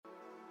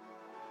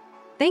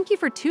Thank you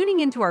for tuning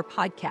into our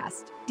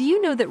podcast. Do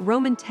you know that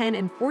Romans 10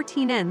 and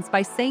 14 ends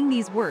by saying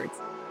these words,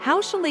 "How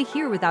shall they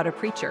hear without a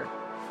preacher?"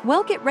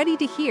 Well, get ready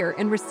to hear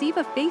and receive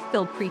a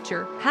faith-filled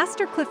preacher,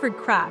 Pastor Clifford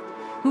Kraft,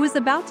 who is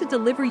about to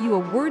deliver you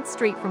a word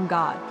straight from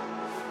God.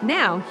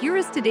 Now, here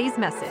is today's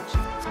message.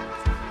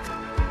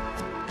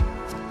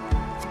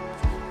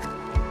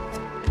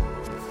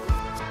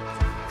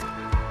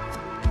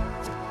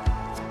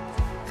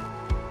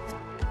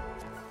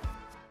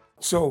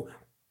 So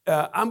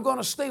I'm going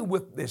to stay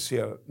with this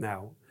here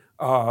now.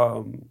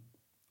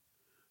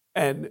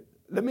 And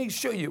let me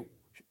show you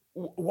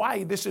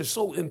why this is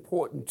so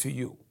important to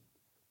you.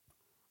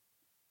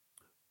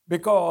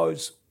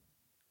 Because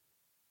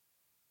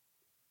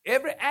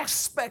every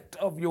aspect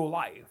of your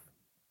life,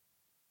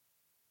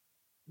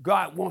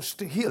 God wants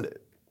to heal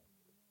it.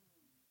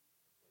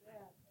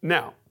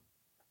 Now,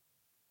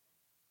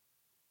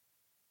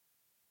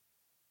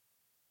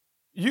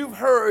 you've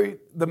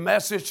heard the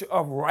message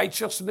of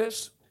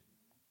righteousness.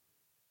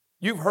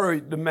 You've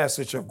heard the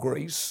message of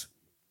grace.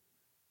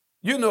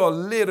 You know a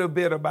little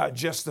bit about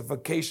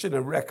justification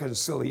and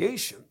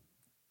reconciliation.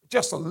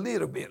 Just a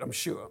little bit, I'm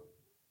sure.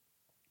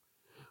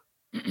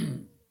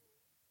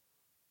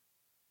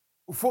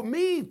 For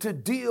me to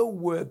deal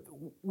with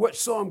what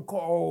some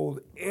call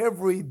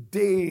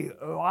everyday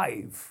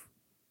life,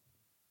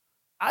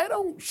 I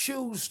don't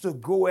choose to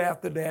go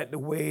after that the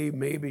way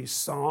maybe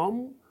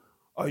some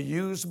are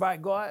used by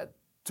God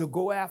to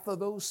go after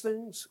those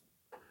things.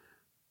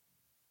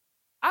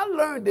 I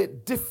learned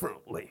it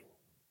differently.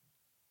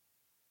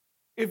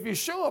 If you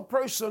show a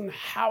person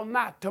how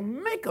not to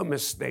make a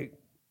mistake,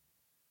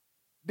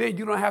 then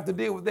you don't have to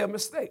deal with their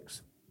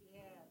mistakes.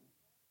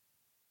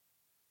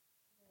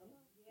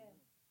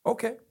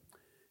 Okay.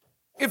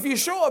 If you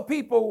show a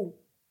people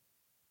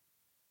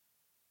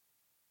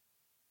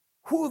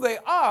who they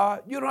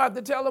are, you don't have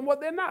to tell them what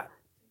they're not.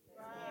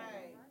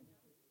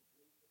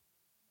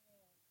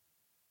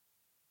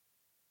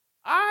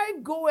 I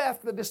go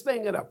after this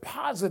thing in a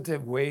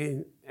positive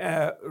way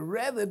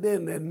rather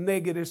than the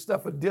negative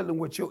stuff of dealing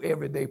with your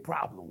everyday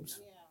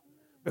problems.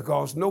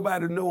 Because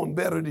nobody knows them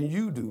better than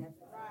you do.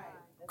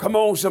 Come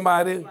on,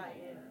 somebody.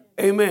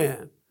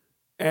 Amen.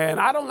 And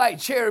I don't like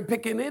cherry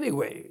picking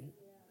anyway.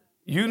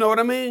 You know what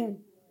I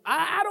mean?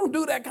 I don't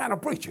do that kind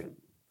of preaching.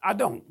 I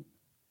don't.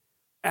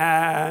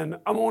 And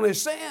I'm only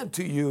saying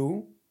to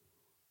you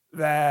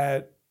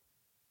that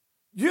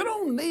you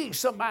don't need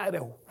somebody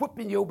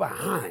whipping your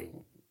behind.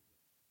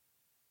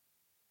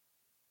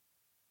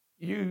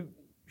 You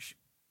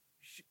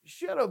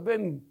should have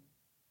been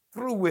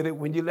through with it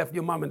when you left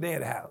your mom and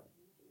dad's house.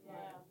 Yeah.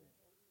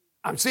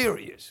 I'm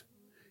serious.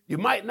 You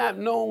might not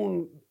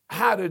know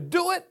how to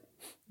do it.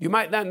 You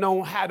might not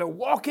know how to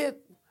walk it,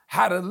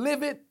 how to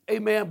live it.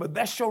 Amen. But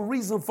that's your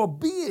reason for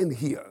being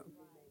here,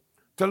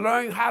 to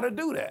learn how to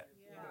do that.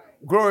 Yeah.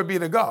 Glory be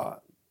to God.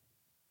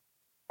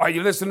 Are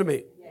you listening to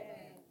me? Yeah.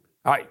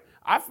 All right.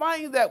 I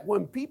find that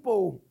when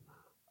people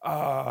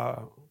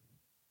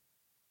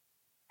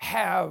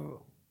have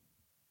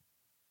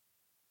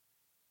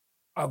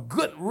a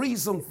good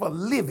reason for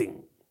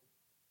living,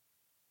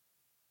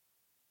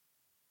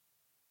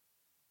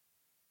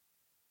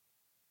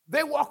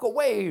 they walk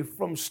away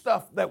from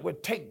stuff that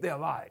would take their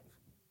lives.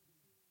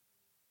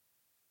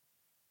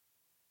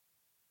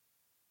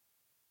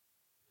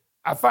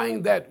 I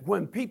find that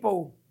when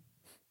people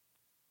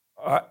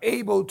are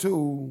able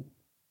to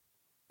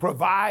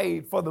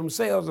provide for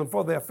themselves and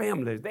for their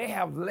families, they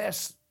have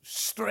less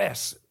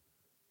stress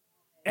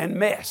and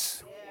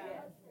mess.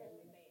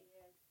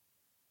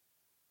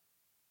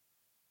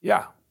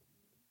 Yeah.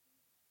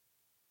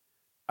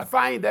 I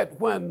find that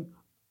when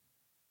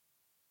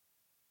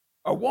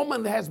a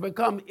woman has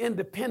become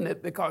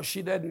independent because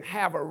she doesn't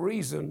have a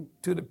reason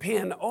to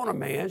depend on a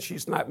man,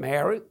 she's not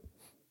married,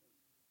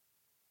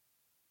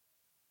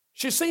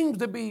 she seems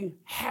to be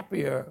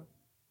happier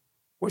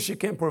when she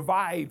can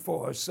provide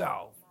for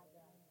herself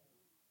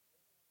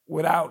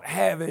without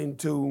having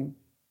to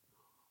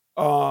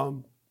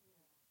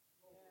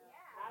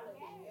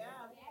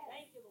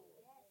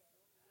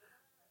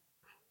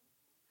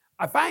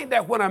I find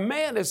that when a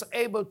man is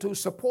able to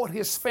support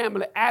his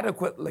family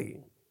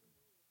adequately,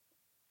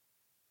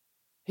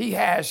 he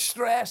has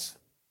stress.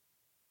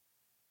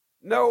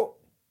 No,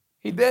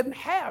 he doesn't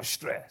have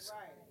stress.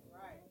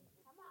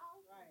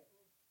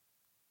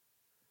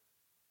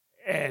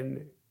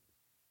 And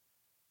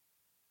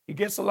he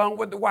gets along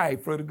with the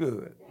wife pretty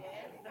good.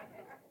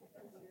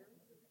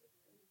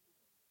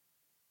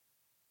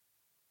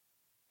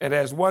 And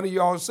as one of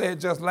y'all said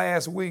just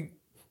last week,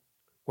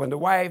 when the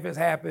wife is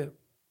happy,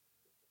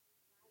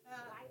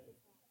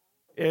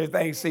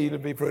 everything seems to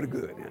be pretty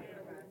good.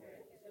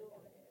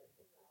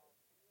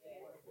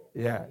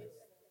 Yeah.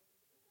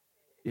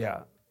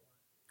 Yeah.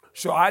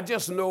 So I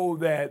just know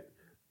that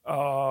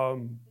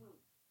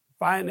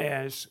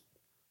finance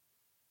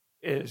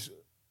is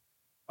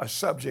a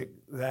subject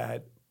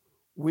that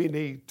we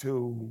need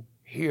to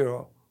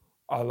hear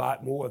a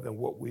lot more than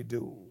what we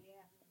do.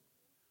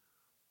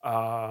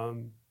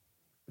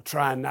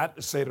 Trying not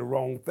to say the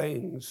wrong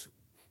things,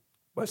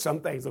 But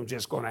some things I'm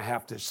just going to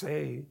have to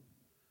say.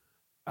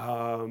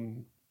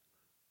 In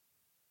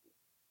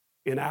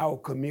our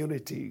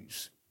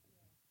communities,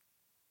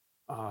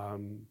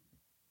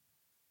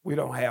 we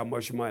don't have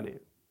much money.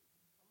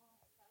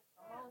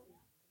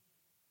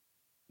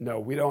 No,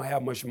 we don't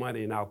have much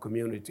money in our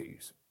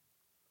communities.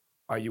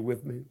 Are you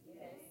with me?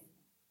 Yes.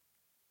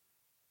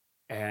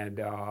 And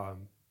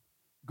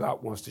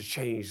God wants to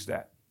change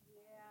that.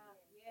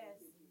 Yeah.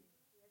 Yes.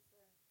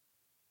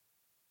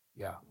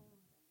 Yeah.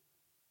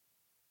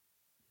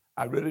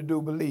 I really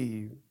do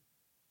believe,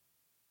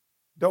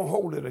 don't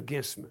hold it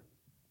against me,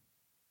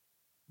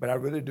 but I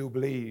really do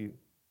believe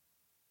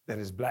that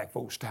it's black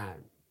folks'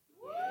 time.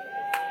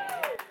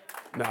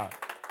 Now,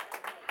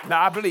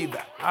 I believe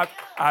that.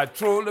 I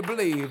truly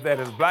believe that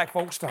it's black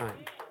folks'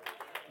 time.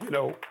 You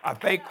know, I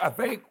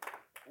think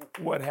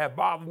what had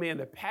bothered me in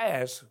the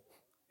past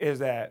is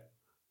that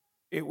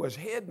it was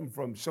hidden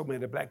from so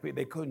many black people.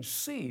 They couldn't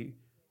see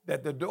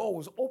that the door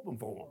was open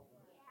for them.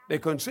 They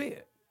couldn't see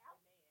it.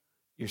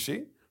 You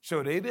see?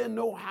 So they didn't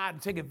know how to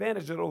take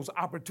advantage of those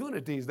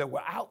opportunities that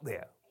were out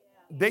there.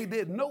 They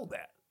didn't know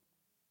that.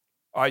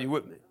 Are you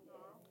with me?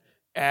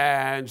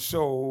 And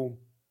so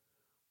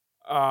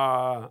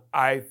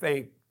I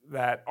think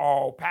that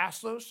all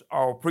pastors,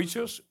 all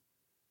preachers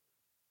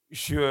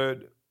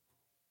should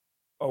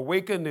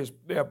awaken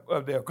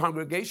their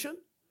congregation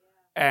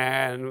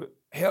and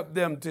help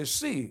them to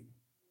see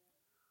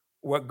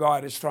what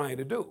God is trying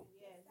to do.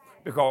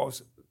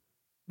 Because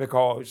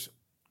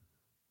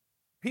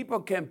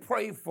people can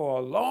pray for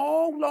a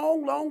long,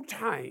 long, long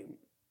time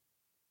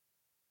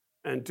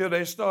until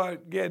they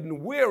start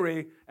getting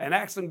weary and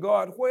asking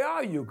God, where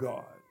are you,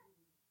 God?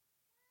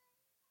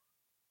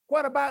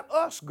 What about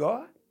us,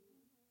 God?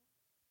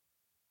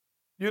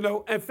 You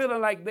know, and feeling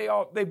like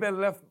they've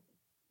been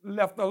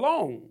left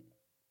alone.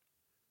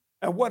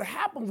 And what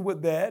happens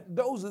with that,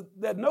 those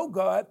that know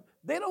God,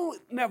 they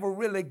don't never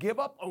really give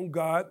up on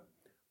God,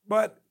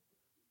 but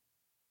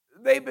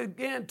they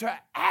begin to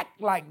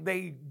act like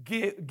they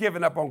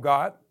giving up on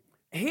God.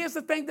 Here's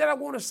the thing that I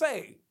want to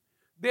say.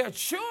 Their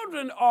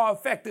children are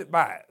affected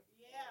by it.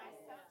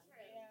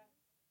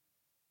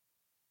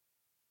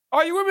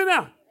 Are you with me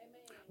now?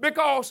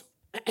 Because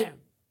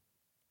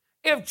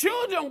if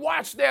children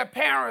watch their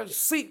parents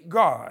seek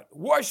God,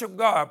 worship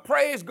God,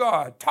 praise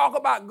God, talk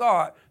about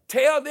God,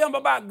 tell them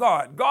about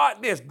God,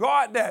 God this,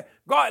 God that,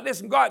 God this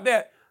and God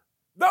that,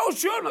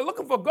 those children are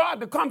looking for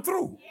God to come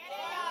through.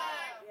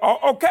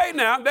 Okay,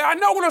 now, I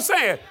know what I'm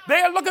saying.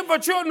 They're looking for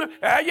children,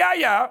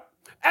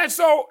 And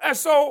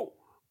so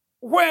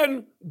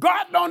when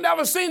God don't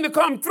ever seem to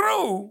come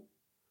through,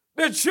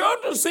 the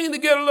children seem to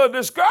get a little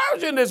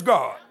discouraged in this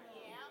God.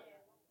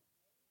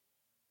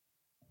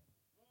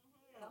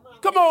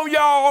 Come on,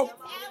 y'all.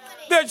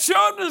 The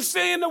children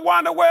seem to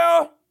wonder,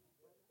 well,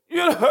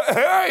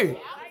 hey,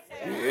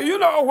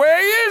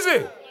 where is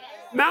he?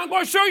 Now I'm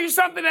going to show you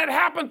something that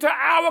happened to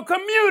our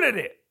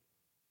community.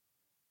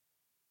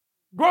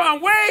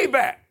 Going way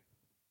back.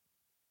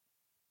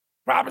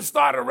 Probably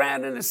started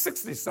around in the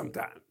 60s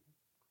sometime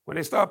when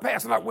they started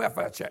passing out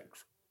welfare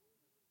checks.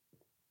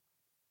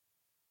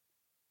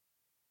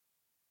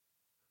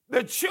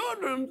 The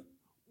children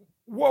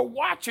were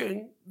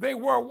watching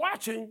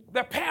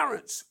the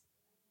parents.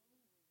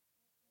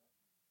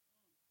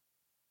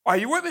 Are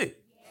you with me?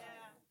 Yeah.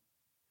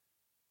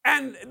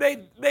 And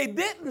they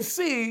didn't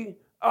see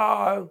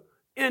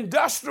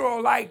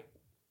industrial like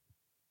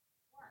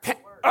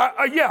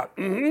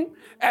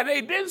and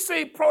they didn't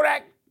see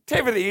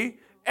productivity,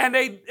 and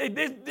they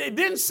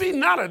didn't see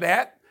none of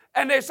that,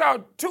 and they saw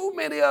too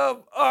many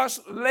of us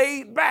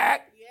laid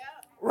back,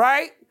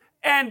 right,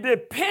 and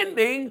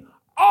depending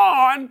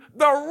on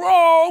the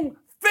wrong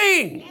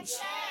things.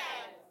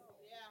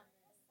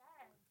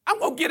 I'm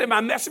going to get in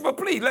my message, but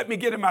please let me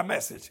get in my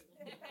message.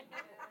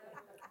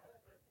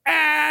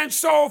 And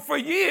so for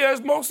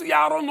years, most of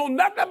y'all don't know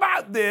nothing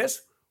about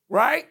this,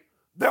 right?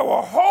 There were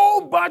a whole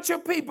bunch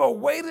of people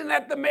waiting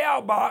at the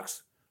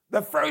mailbox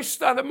the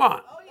first of the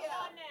month. Oh, yeah.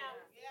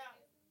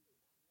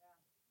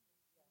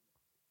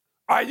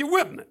 Are you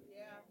with me?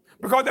 Yeah.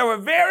 Because there were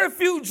very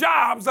few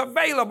jobs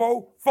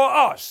available for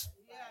us.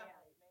 Yeah.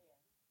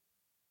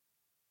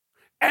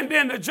 And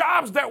then the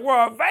jobs that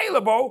were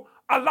available,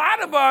 a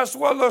lot of us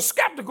were a little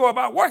skeptical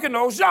about working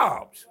those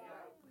jobs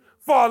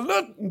for a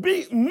little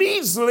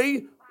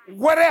measly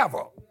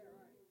whatever.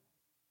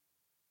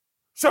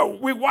 So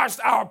we watched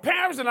our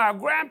parents and our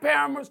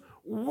grandparents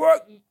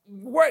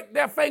work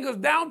their fingers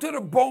down to the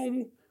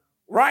bone,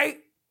 right,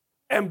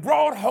 and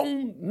brought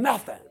home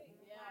nothing.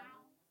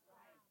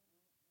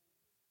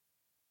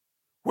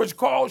 Which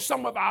caused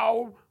some of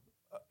our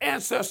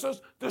ancestors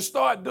to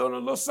start doing a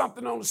little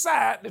something on the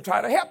side to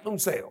try to help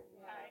themselves.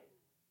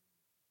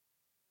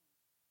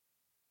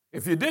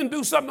 If you didn't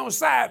do something on the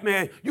side,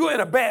 man, you're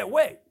in a bad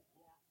way.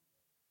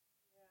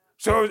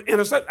 So in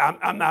a sense,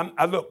 I'm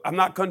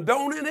not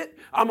condoning it.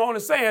 I'm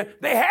only saying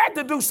they had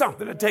to do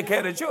something to take care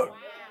of the children.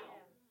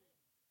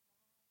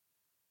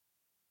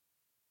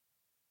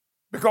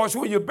 Because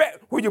when you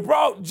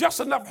brought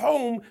just enough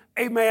home,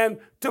 amen,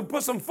 to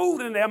put some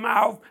food in their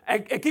mouth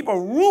and keep a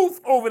roof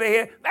over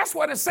their head, that's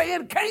where the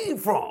saying came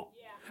from.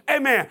 Yeah.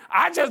 Amen.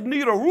 I just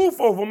need a roof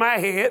over my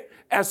head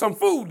and some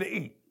food to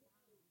eat.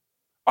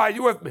 Are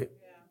you with me? Yeah.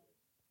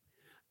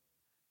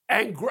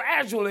 And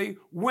gradually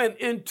went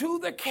into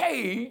the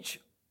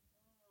cage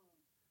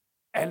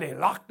and they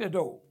locked the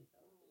door.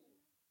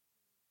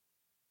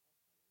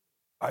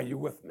 Are you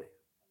with me?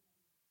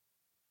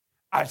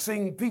 I've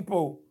seen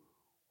people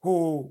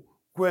who,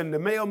 when the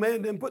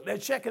mailman didn't put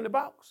that check in the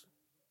box,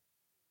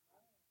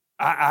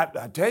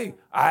 I tell you,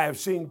 I have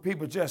seen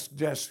people just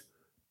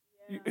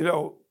you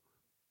know,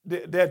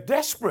 they're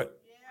desperate,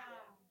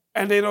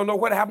 and they don't know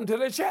what happened to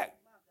their check.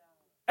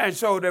 And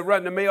so they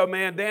run the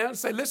mailman down and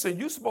say, listen,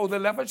 you supposed to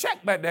left a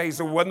check back there. He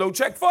said, well, wasn't no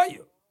check for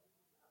you.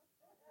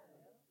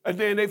 And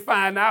then they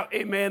find out,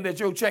 amen, that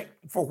your check,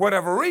 for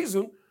whatever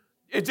reason,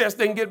 it just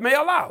didn't get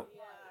mailed out.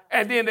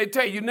 And then they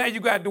tell you now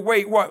you got to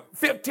wait,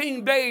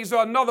 15 days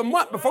or another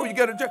month before you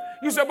get a check.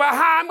 You say, well,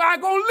 how am I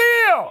going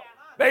to live?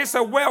 They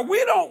say, well,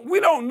 we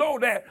don't know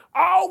that.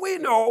 All we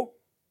know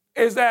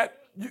is that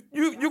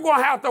you're going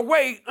to have to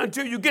wait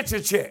until you get your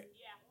check.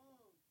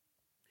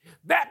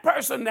 That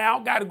person now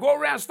got to go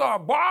around and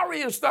start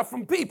borrowing stuff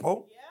from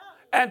people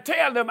and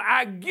tell them,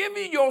 I give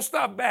you your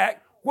stuff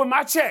back when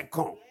my check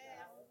comes.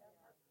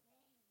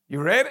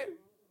 You ready?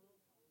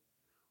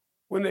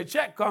 When the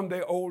check comes, they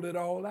hold it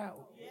all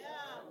out.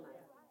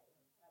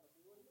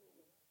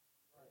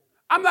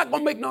 I'm not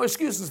going to make no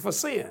excuses for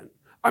sin.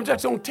 I'm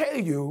just going to tell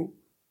you,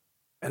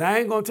 and I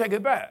ain't going to take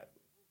it back.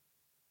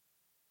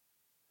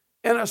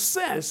 In a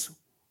sense,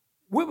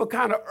 we were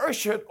kind of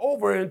ushered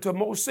over into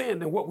more sin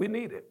than what we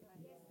needed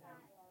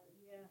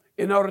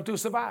in order to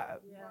survive.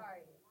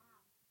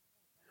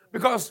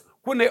 Because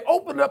when they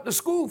opened up the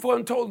school for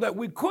and told that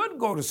we could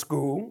go to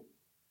school,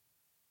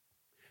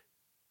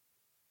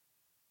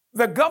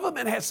 the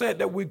government had said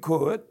that we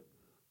could,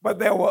 but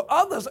there were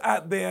others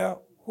out there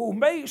who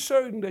made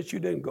certain that you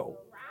didn't go.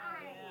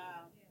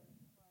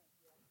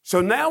 So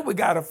now we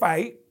got to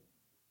fight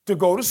to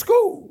go to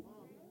school.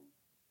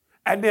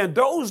 And then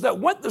those that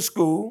went to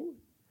school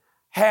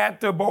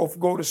had to both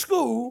go to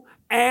school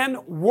and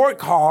work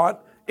hard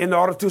in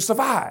order to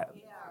survive.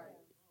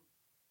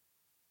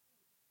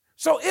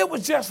 So it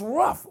was just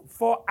rough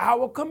for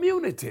our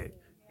community.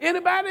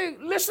 Anybody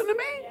listen to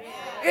me?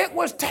 It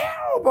was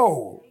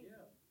terrible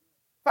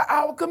for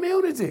our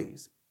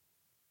communities.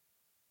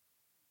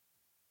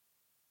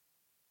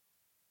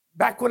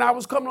 Back when I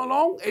was coming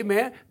along,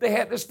 amen, they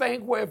had this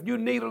thing where if you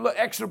need a little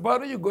extra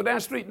butter, you go down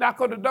the street, knock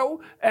on the door,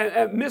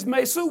 and Miss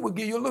Maysu would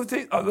give you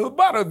a little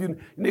butter. If you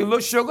need a little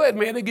sugar, and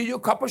man, they give you a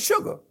cup of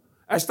sugar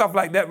and stuff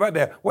like that right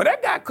there. Well,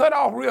 that got cut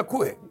off real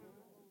quick.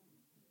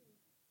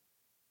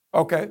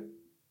 Okay.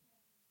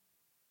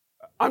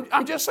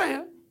 I'm just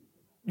saying,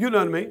 you know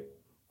what I mean?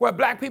 Where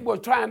black people are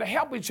trying to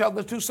help each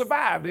other to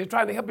survive. They're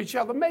trying to help each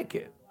other make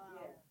it.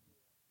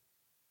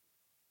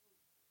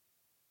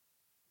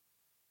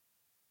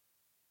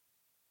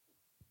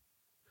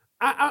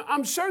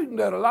 I'm certain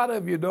that a lot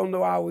of you don't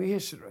know our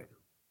history.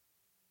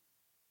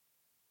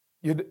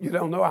 You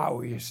don't know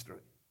our history.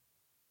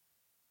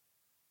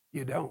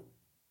 You don't.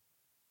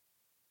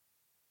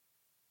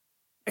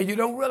 And you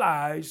don't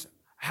realize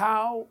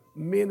how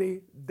many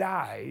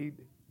died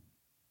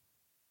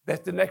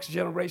that the next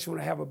generation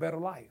would have a better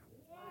life.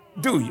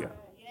 Do you?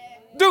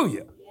 Do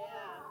you?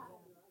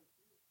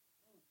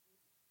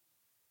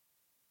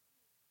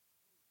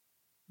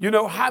 You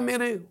know how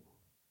many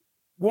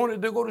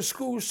wanted to go to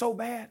school so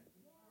bad?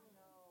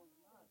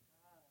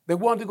 They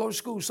wanted to go to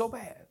school so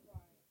bad,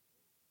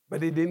 but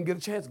they didn't get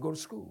a chance to go to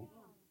school.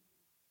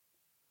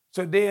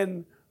 So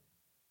then,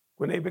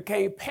 when they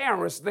became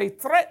parents, they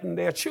threatened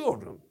their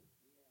children.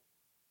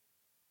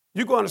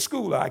 You're going to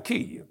school or I kill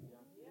you.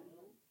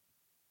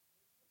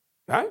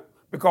 Right?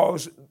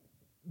 Because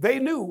they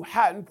knew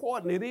how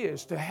important it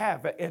is to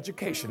have an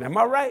education. Am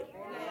I right?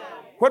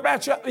 What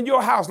about in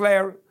your house,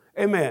 Larry?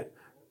 Amen.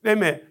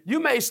 Amen. You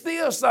may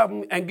steal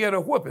something and get a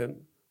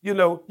whooping. You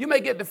know, you may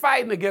get to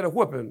fighting and get a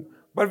whooping.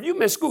 But if you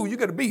miss school, you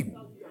get a beating.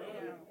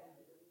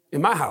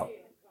 In my house.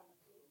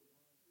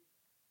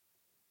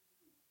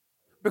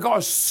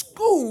 Because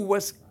school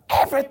was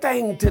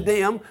everything to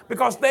them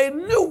because they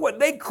knew what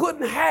they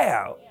couldn't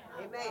have.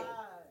 Amen.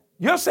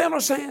 You understand what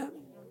I'm saying?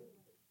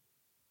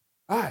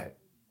 All right.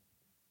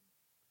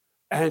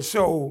 And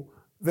so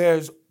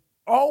there's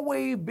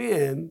always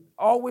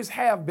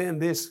have been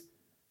this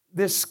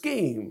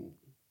scheme.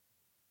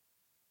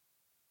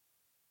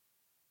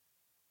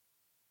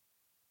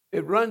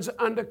 It runs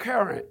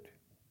undercurrent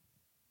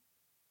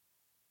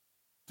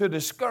to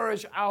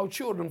discourage our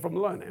children from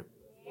learning.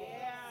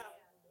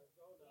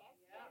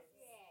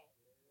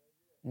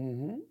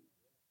 Mm-hmm.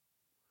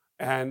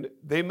 And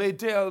they may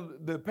tell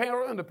the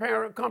parent, and the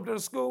parent come to the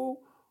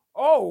school,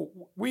 oh,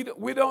 we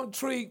don't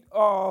treat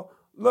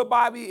little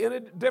Bobby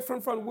any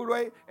different from the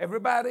way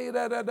everybody,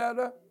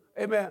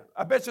 Amen.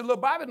 I bet you little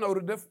Bobby know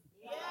the difference.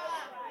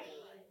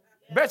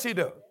 Bet you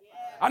do.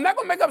 I'm not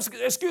going to make up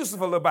excuses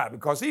for Lil Bobby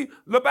because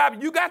Lil Bobby,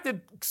 you got to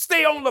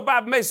stay on Lil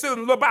Bobby, make sure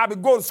Lil Bobby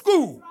go to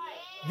school.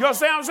 You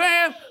understand what I'm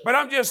saying? But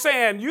I'm just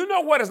saying, you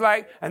know what it's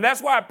like, and that's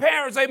why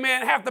parents,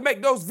 amen, have to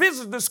make those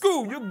visits to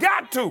school. You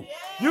got to.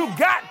 You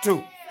got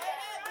to.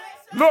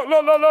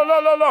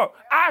 Look.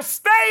 I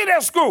stayed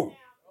at school.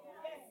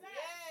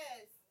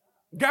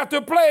 Got to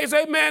a place,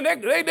 amen,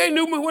 they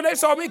knew me when they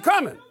saw me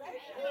coming.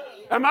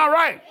 Am I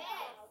right?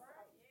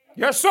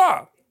 Yes,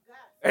 sir.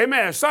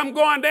 Amen. Something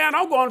going down,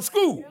 I'm going to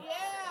school.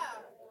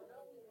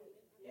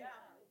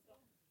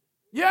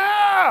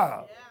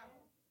 Yeah.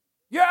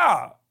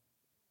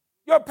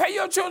 You pay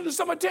your children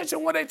some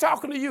attention when they're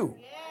talking to you.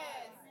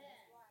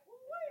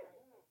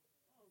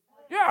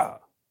 Yeah.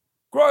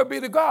 Glory be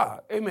to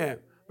God. Amen.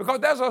 Because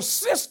there's a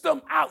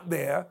system out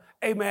there,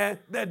 amen,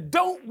 that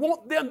don't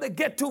want them to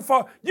get too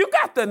far. You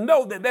got to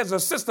know that there's a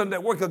system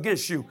that works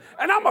against you.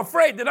 And I'm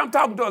afraid that I'm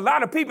talking to a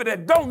lot of people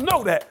that don't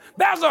know that.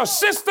 There's a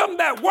system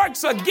that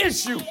works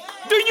against you.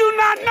 Do you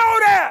not know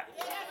that?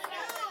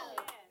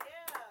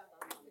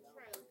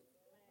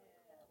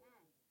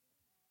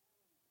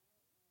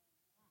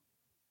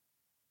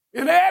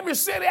 In every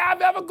city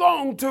I've ever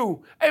gone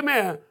to,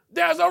 amen,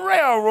 there's a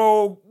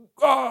railroad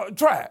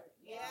track.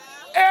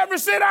 Every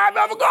city I've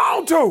ever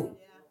gone to,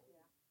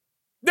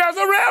 there's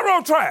a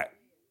railroad track.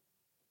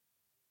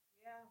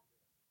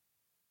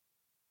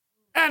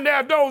 And there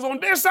are those on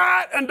this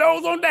side and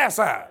those on that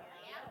side.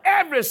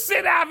 Every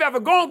city I've ever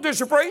gone to,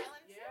 Shapri.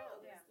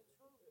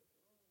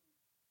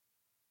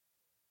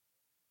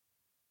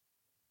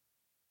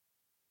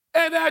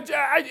 And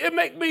it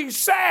makes me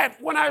sad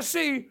when I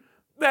see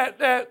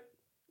that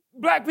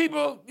black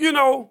people, you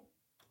know,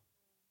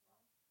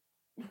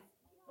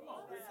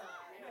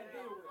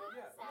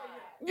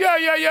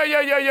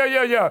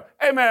 yeah.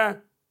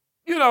 Amen.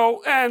 You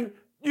know, and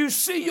you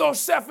see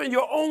yourself in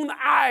your own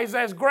eyes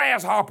as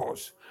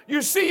grasshoppers.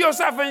 You see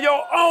yourself in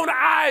your own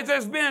eyes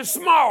as being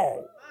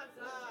small.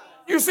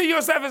 You see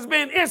yourself as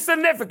being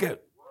insignificant.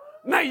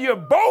 Now you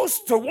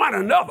boast to one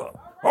another.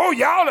 Oh,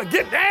 y'all will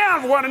get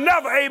down with one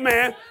another,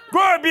 amen.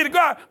 Glory be to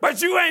God.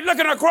 But you ain't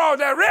looking across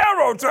that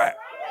railroad track.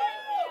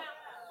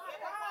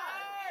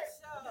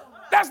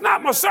 That's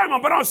not my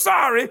sermon, but I'm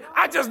sorry.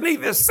 I just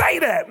need to say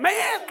that,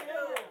 man.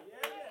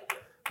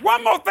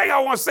 One more thing I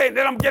want to say,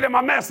 then I'm getting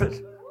my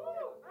message.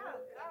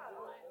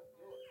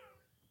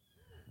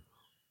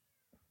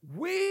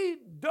 We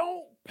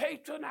don't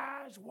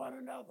patronize one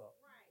another.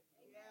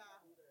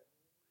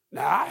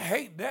 Now, I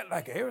hate that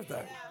like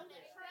everything.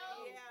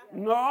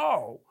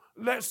 No.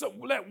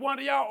 Let one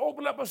of y'all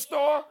open up a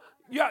store.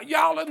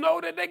 Y'all will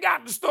know that they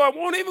got the store.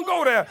 Won't even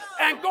go there.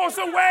 And go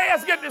somewhere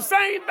else, get the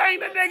same thing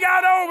that they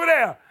got over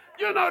there.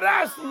 You know,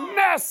 that's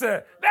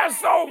messy.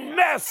 That's so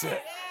messy.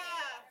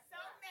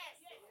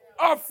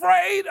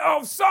 Afraid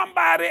of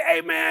somebody,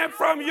 amen,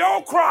 from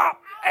your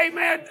crop,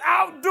 amen,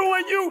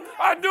 outdoing you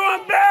or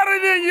doing better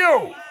than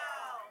you.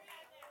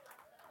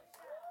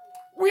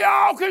 We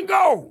all can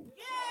go.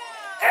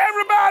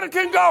 Everybody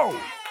can go.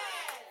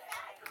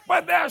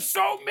 But there's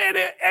so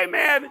many,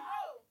 amen,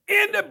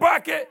 in the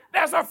bucket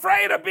that's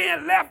afraid of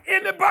being left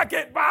in the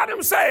bucket by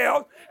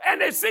themselves,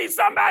 and they see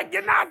somebody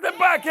getting out the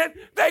bucket,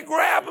 they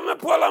grab them and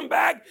pull them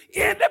back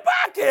in the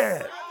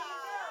bucket.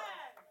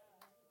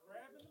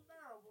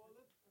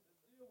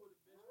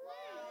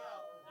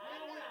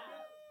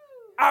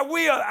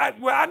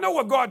 I know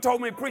what God told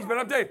me to preach, but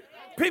I'm telling you,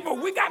 people,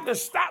 we got to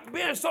stop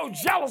being so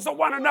jealous of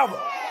one another.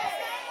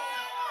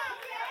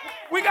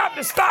 We got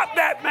to stop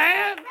that,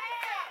 man.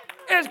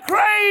 It's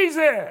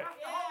crazy.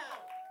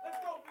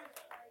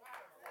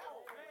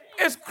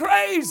 It's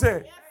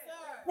crazy.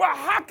 Well,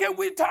 how can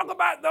we talk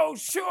about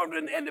those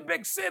children in the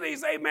big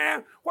cities,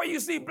 amen, where you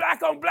see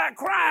black on black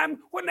crime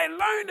when they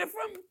learned it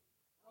from?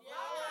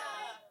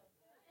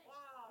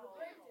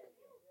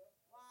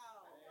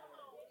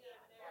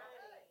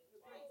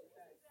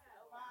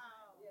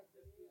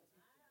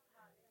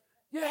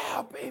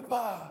 Yeah,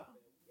 people.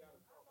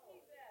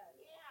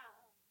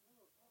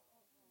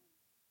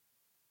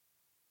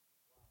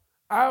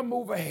 I'll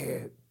move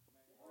ahead.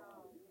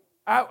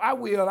 I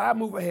will. I'll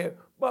move ahead.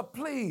 But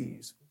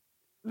please,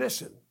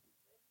 listen.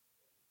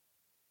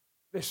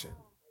 Listen.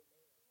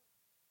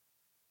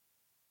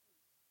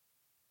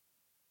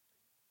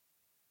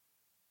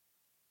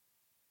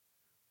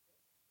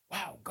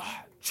 Wow,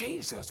 God,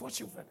 Jesus, what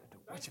you finna do?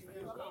 What you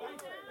finna do?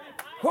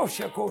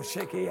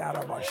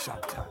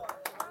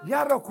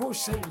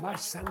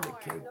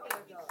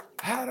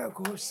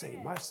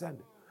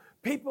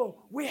 People,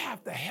 we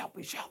have to help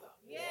each other.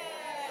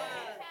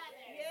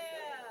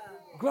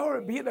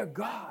 Glory be to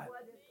God.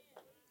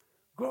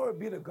 Glory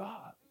be to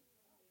God.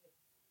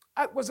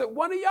 Was it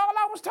one of y'all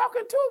I was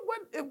talking to?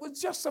 It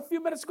was just a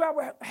few minutes ago. I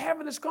was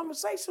having this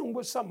conversation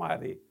with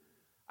somebody.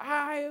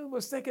 I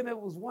was thinking it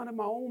was one of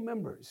my own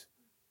members.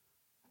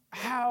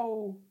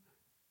 How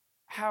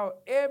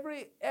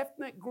every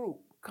ethnic group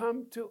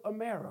come to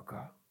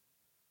America,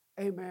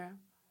 amen,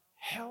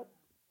 help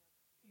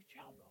each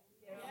other.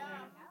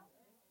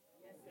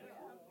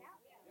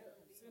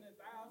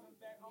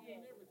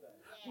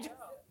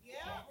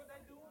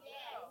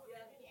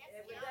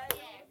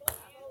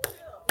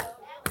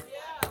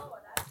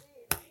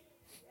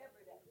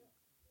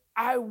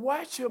 I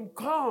watch them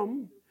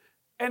come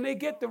and they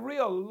get the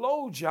real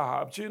low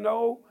jobs,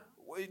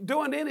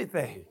 doing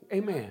anything.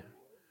 Amen.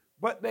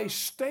 But they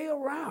stay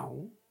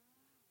around.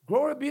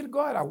 Glory be to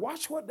God. I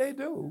watch what they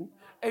do.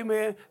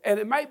 Amen. And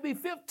it might be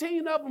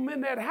 15 of them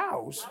in that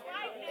house.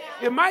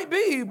 It might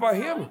be, but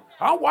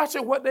I'm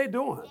watching what they're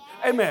doing.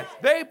 Amen.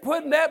 They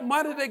putting that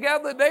money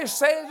together. They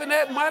saving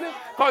that money.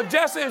 Because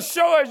just as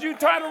sure as you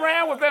turn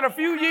around within a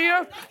few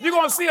years, you're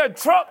going to see a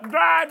truck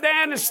drive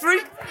down the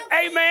street.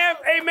 Amen.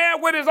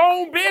 Amen. With his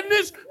own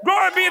business.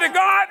 Glory be to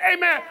God.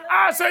 Amen.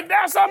 I said,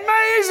 that's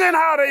amazing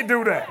how they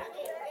do that.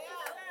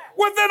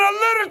 Within a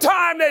little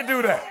time, they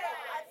do that.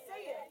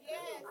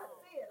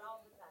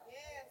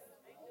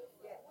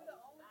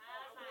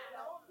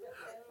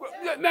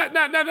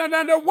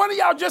 Now, one of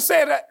y'all just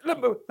said that. Let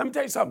me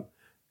tell you something.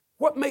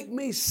 What makes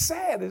me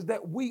sad is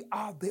that we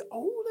are the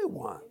only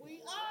one.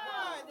 We are.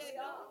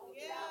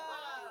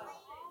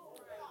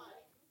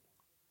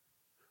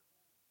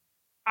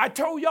 I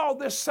told y'all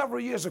this several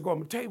years ago. I'm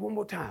going to tell you one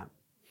more time.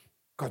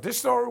 Because this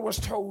story was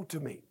told to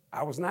me.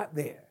 I was not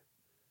there.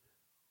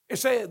 It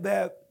said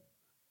that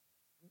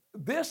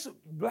this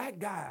black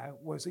guy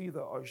was either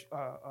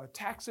a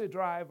taxi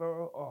driver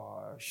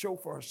or a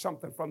chauffeur or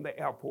something from the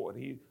airport.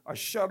 A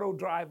shuttle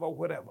driver or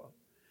whatever.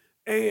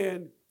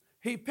 And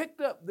he picked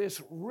up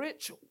this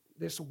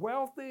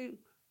wealthy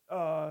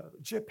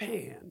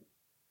Japan,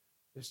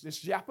 this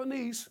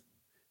Japanese,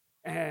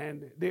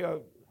 and they're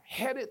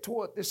headed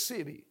toward the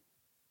city.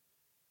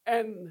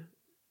 And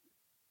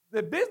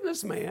the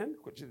businessman,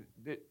 which is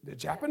the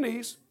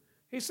Japanese,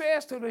 he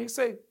says to them, he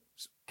said,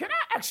 can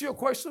I ask you a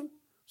question?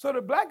 So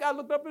the black guy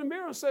looked up in the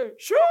mirror and said,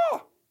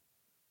 sure.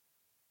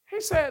 He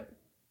said,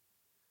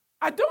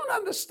 I don't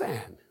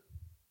understand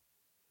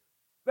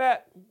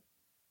that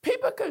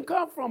people can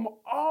come from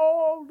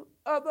all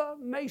other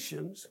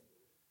nations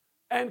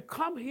and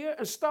come here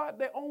and start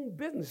their own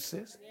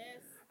businesses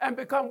and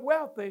become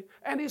wealthy.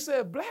 And he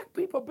said, black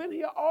people have been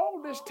here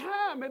all this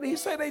time. And he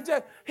said,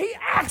 he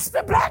asked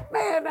the black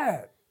man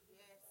that.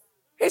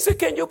 He said,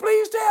 can you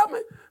please tell me?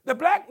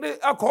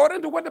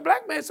 According to what the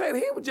black man said,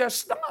 he was just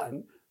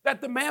stunned that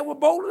the man was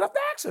bold enough to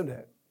ask him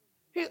that.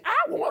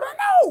 I want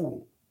to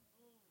know.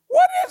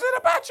 What is it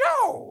about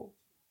y'all?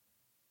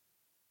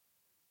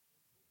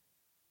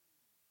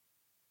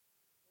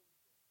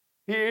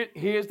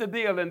 Here's the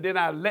deal, and then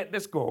I let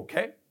this go,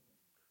 okay?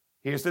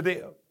 Here's the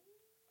deal.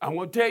 I'm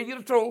going to tell you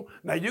the truth.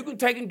 Now, you can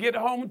take and get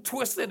it home and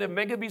twist it and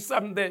make it be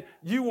something that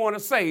you want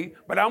to say,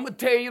 but I'm going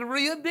to tell you the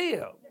real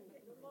deal.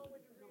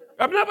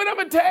 I'm going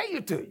to tell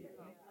you to you.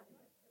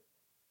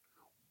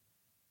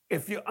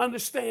 If you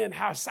understand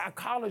how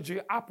psychology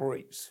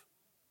operates,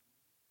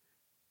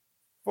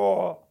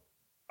 for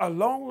a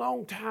long,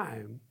 long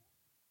time,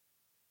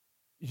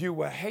 you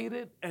were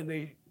hated and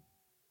they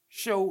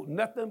showed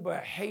nothing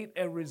but hate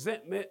and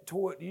resentment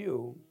toward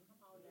you.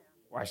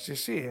 Watch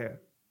this here.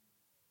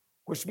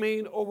 Which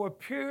means over a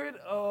period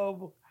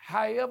of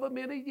however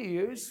many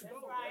years,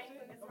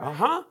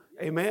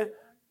 amen,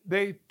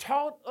 they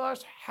taught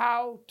us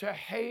how to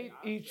hate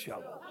each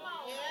other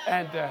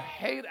and to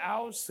hate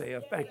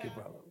ourselves. Thank you,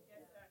 brother.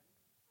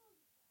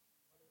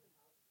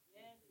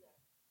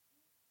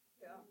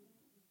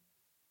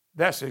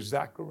 That's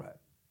exactly right.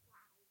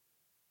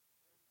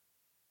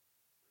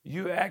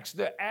 You ask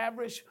the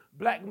average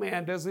black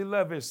man, does he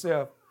love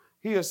himself?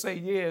 He'll say,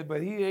 yeah,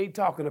 but he ain't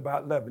talking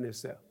about loving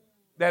himself.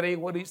 That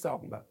ain't what he's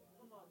talking about.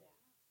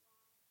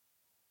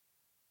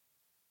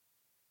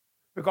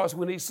 Because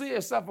when he sees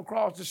himself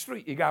across the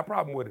street, he got a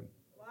problem with him.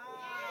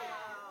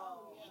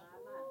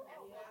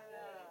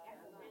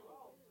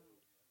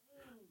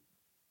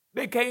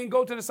 They can't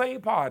go to the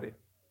same party.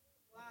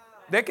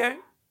 They can't.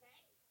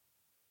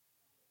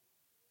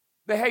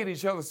 They hate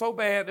each other so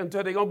bad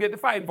until they're going to get to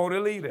fighting before they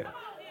leave there.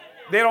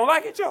 They don't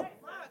like each other.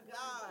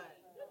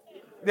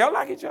 They don't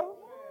like each other.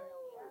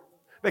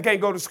 They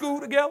can't go to school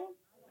together.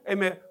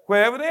 Amen.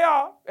 Wherever they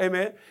are.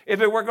 Amen. If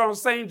they work on the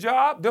same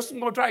job, this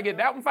one's going to try to get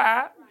that one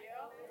fired.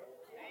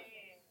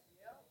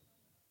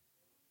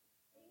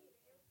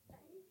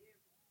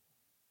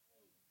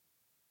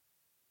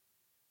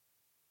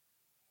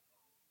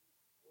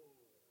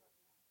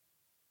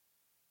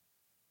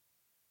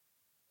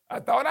 I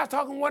thought I was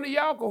talking to one of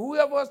y'all, because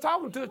whoever I was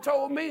talking to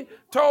told me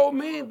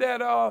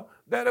that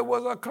it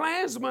was a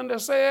Klansman that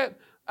said,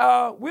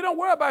 we don't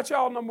worry about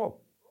y'all no more.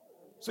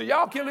 So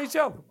y'all kill each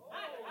other.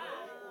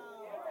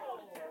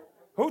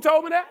 Who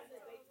told me that?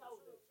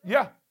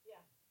 Yeah.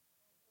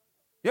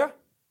 Yeah.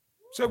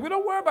 So we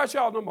don't worry about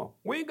y'all no more.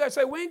 We ain't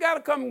got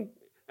to come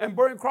and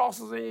burn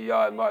crosses in your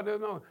yard.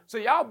 No. So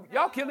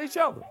y'all kill each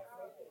other.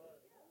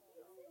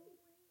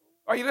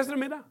 Are you listening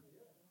to me now?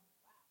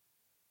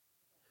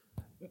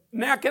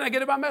 Now, can I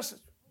get my message?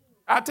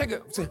 I'll take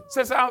it.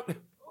 Since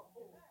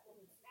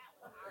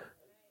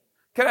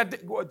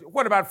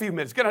what about a few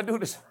minutes? Can I do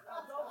this?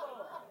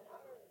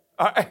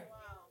 All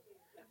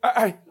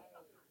right.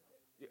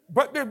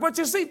 But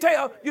you see,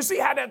 Taylor, you see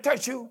how that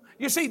touched you?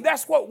 You see,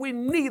 that's what we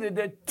needed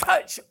to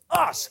touch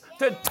us.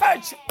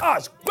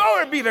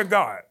 Glory be to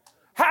God.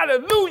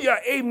 Hallelujah.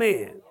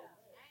 Amen.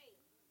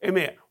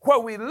 Amen. Where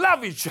we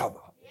love each other.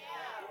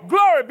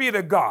 Glory be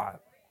to God.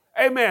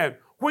 Amen.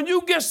 When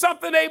you get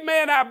something,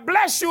 amen, I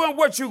bless you in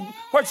what you,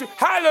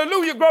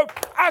 hallelujah, glory.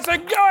 I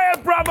said, go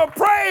ahead, brother,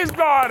 praise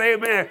God,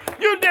 amen.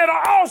 You did an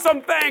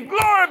awesome thing.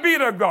 Glory be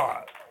to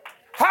God.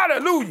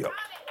 Hallelujah.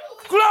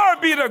 Glory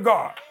be to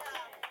God.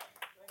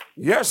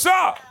 Yes,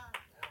 sir.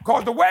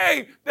 Because the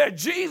way that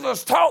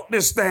Jesus taught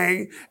this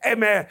thing,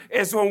 amen,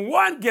 is when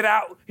one get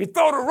out, he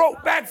throw the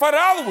rope back for the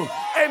other one,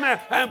 amen,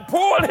 and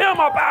pull him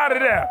up out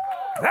of there.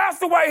 That's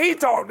the way he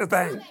taught the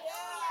thing.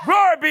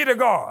 Glory be to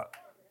God.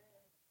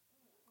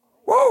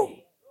 Woo.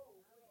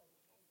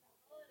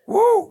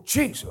 Woo,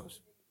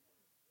 Jesus.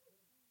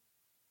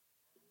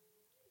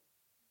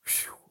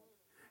 Whew.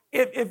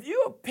 If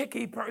you're a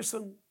picky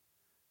person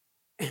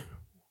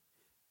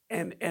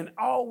and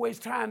always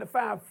trying to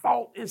find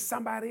fault in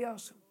somebody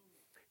else,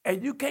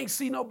 and you can't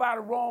see nobody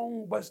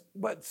wrong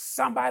but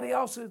somebody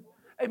else's,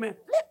 amen,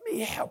 let me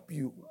help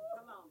you.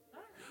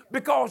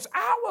 Because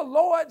our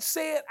Lord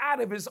said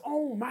out of his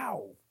own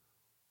mouth,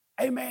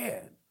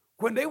 amen,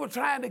 when they were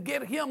trying to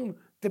get him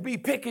to be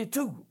picky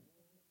too,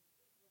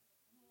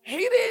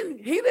 he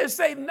didn't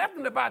say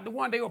nothing about the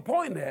one they were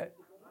pointing at.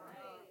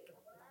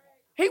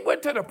 He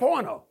went to the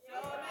pointer.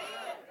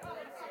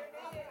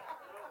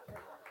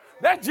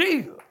 That's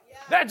Jesus.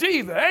 That's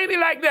Jesus. Ain't he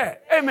like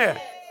that? Amen.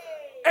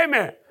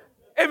 Amen.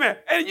 Amen.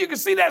 And you can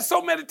see that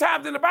so many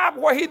times in the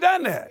Bible where he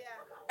done that.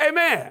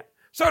 Amen.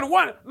 So the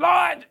one,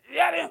 Lord,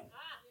 yeah.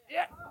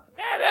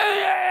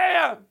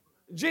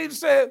 Jesus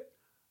said,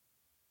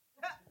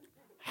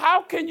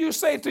 how can you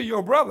say to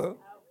your brother,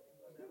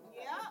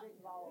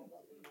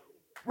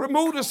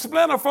 remove the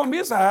splinter from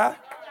his eye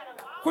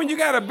when you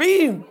got a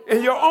beam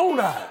in your own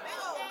eye?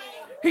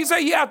 He said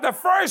you have to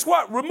first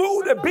what?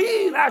 Remove the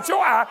beam out your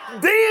eye,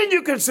 then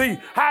you can see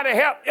how to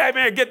help,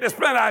 amen, get the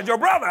splinter out of your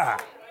brother's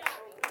eye.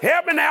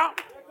 Help me now.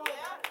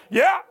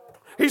 Yeah.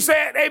 He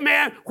said,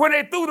 amen, when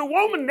they threw the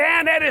woman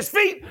down at his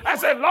feet, I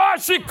said, Lord,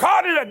 she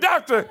caught in a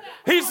doctor.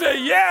 He said,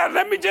 yeah,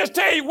 let me just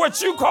tell you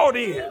what you caught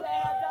in.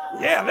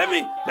 Yeah,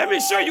 let me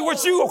show you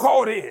what you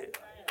caught in.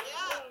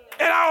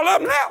 And all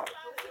of them now.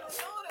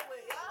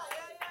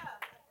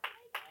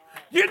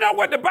 You know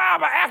what the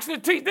Bible actually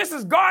teaches? This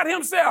is God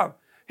himself.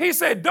 He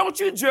said, don't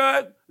you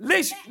judge,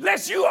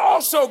 lest you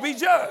also be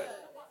judged.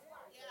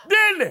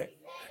 Didn't it?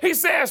 He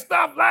said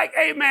stuff like,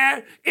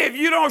 amen, if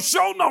you don't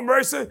show no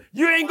mercy,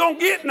 you ain't going to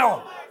get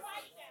no.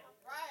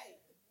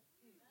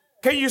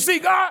 Can you see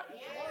God?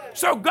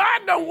 So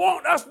God don't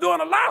want us doing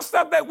a lot of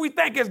stuff that we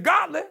think is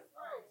godly.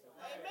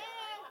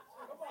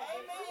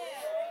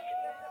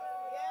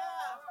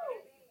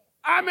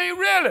 I mean,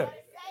 really.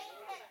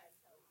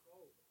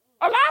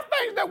 A lot of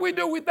things that we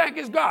do, we think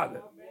is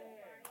godly.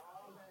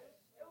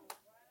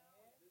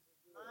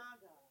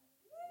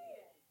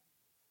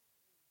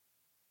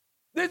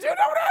 Did you know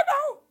that,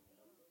 though?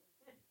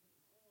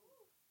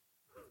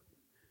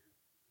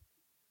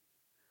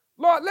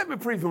 Lord, let me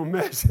preach a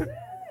message.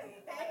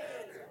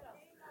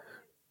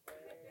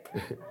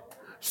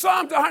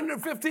 Psalms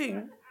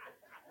 115.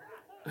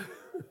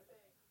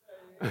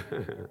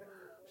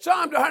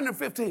 Psalms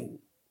 115.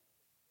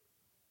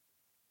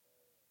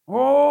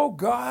 Oh,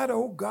 God,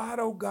 oh, God,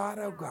 oh, God,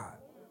 oh, God.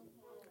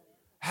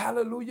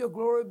 Hallelujah,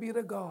 glory be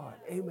to God.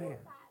 Amen.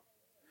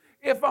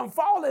 If I'm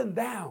falling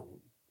down,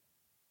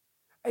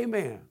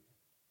 amen,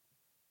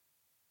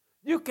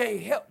 you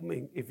can't help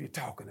me if you're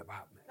talking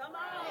about me. Come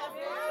on.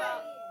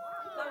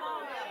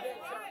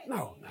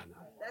 No.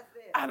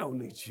 I don't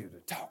need you to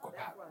talk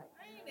about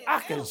me. I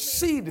can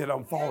see that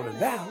I'm falling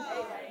down.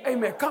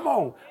 Amen. Come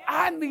on.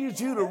 I need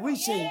you to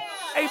reach in.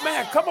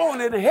 Amen. Come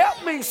on and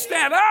help me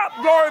stand up.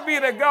 Glory be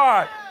to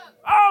God.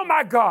 Oh,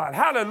 my God.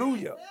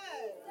 Hallelujah.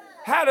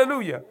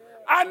 Hallelujah.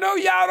 I know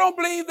y'all don't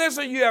believe this,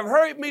 and you have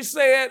heard me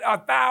say it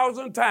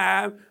 1,000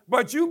 times,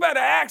 but you better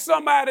ask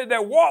somebody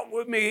that walked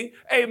with me,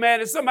 amen,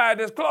 and somebody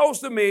that's close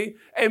to me,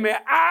 amen.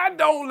 I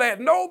don't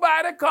let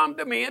nobody come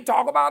to me and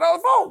talk about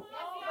other folks.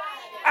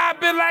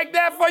 I've been like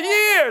that for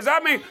years. I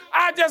mean,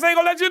 I just ain't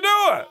going to let you do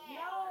it.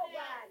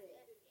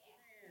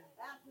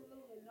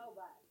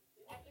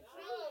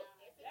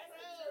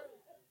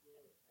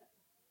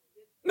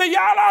 Now,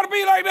 y'all ought to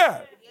be like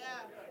that.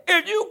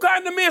 If you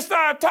come to me and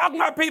start talking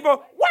about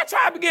people, watch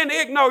how I begin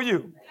to ignore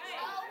you.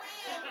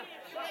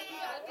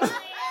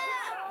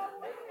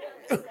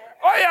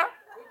 Oh,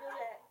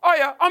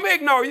 yeah, I'm going to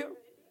ignore you.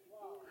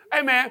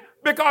 Amen.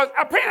 Because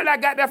apparently I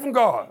got that from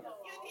God.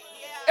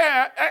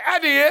 Yeah, I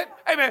did.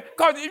 Amen.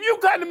 Because if you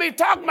come to me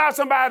talking about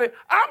somebody,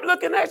 I'm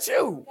looking at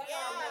you.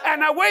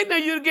 And I'm waiting for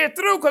you to get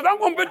through because I'm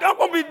going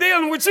to be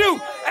dealing with you.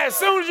 As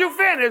soon as you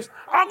finish,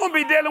 I'm going to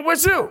be dealing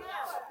with you.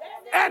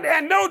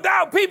 And no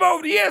doubt people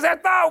over the years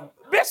have thought,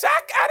 bitch,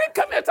 I didn't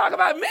come here to talk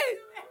about me.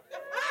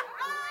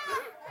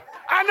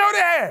 I know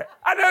that.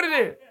 I know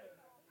they did.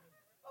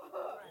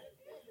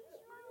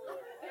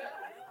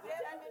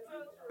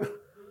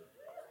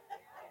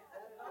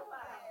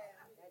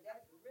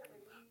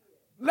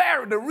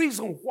 Larry, the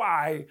reason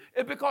why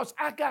is because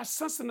I got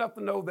sense enough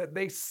to know that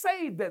they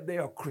say that they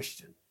are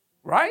Christian,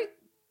 right?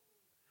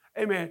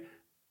 Amen.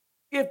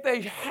 if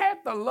they had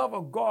the love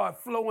of God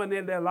flowing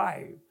in their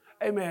life,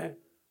 amen,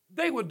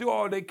 they would do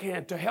all they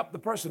can to help the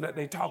person that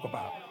they talk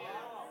about.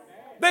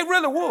 They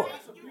really would.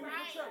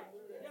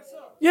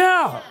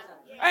 Yeah.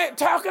 Ain't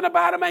talking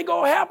about them ain't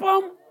going to help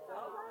them.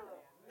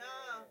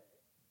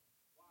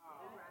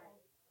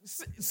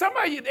 Some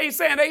of you ain't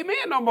saying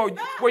amen no more.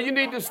 Well, you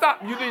need to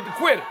stop. You need to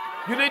quit it.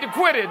 You need to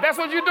quit it. That's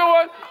what you're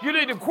doing. You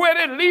need to quit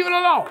it and leave it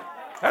alone.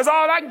 That's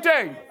all I can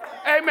tell you.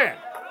 Amen.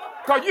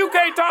 Because you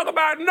can't talk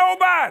about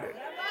nobody.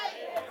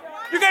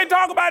 You can't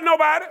talk about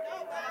nobody.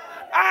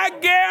 I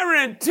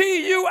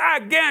guarantee you, I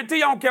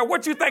don't care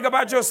what you think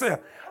about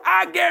yourself.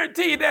 I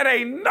guarantee you that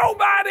ain't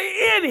nobody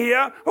in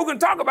here who can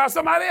talk about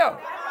somebody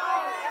else.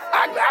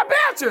 I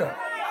bet you.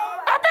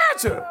 I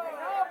bet you.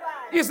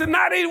 He said,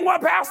 not even one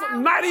pastor,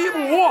 not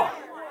even one.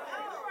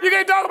 You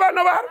can't talk about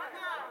nobody.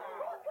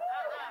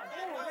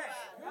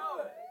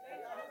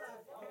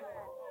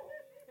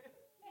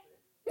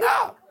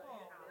 No.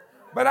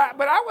 But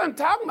I wasn't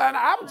talking about it.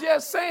 I was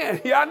just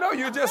saying. Yeah, I know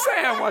you were just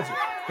saying, wasn't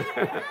you?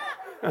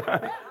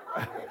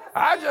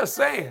 I was just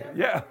saying.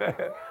 Yeah.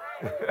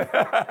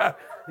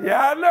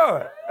 Yeah, I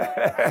know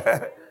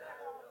it.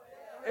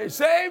 Hey,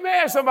 say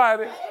amen,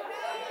 somebody.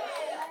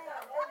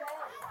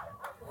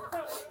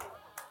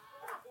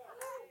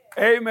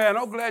 Amen.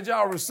 I'm glad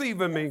y'all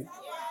receiving me.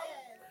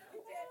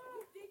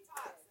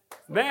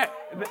 Now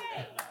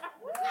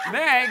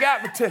I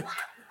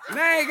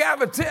ain't got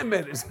but 10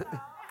 minutes.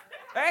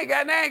 I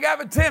ain't got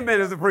but 10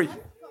 minutes to preach.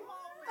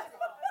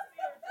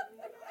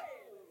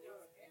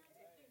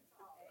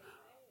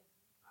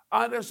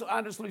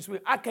 Honestly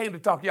speaking, I came to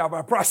talk to y'all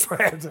about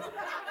prosperity.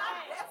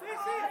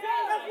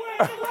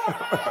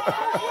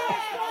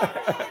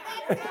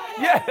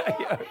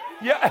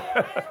 Yeah.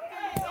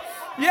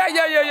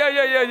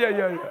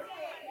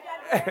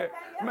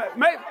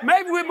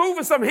 Maybe we're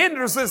moving some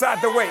hindrances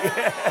out the way.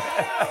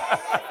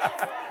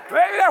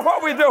 Maybe that's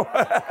what we're doing.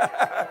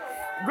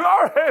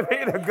 Glory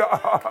be to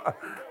God.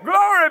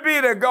 Glory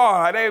be to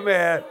God.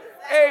 Amen.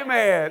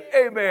 Amen.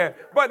 Amen.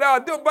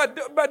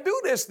 But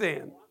do this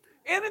then.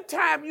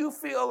 Anytime you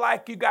feel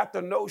like you got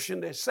the notion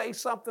to say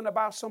something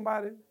about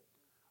somebody,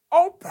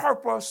 on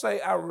purpose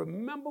say, I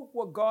remember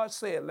what God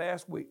said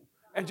last week,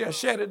 and just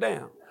shut it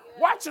down.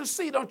 Watch and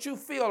see, don't you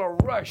feel a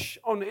rush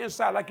on the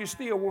inside like you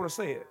still want to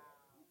say it?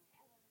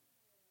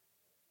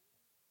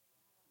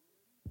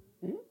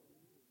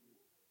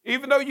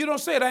 Even though you don't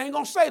say it, I ain't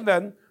going to say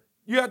nothing.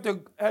 You have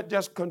to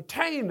just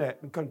contain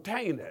that.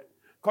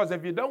 Because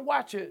if you don't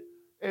watch it,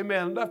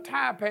 amen, enough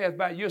time passes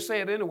by, you'll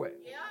say it anyway.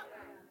 Yeah.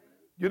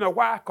 You know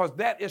why? Because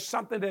that is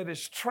something that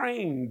is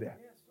trained.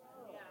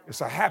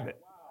 It's a habit.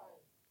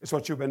 It's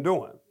what you've been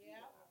doing.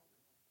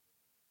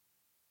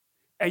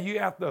 And you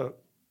have to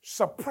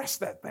suppress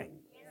that thing.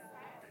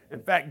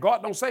 In fact,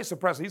 God don't say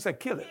suppress it. He said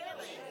kill it.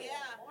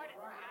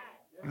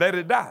 Let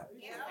it die.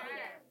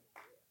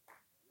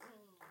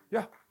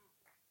 Yeah.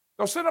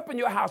 Don't sit up in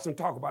your house and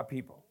talk about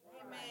people.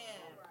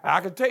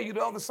 I can tell you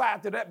the other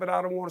side to that, but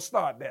I don't want to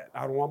start that.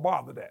 I don't want to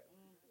bother that.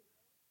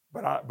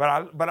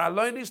 But I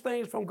learned these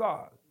things from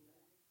God.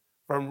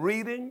 From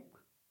reading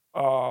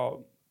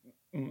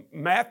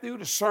Matthew,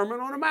 the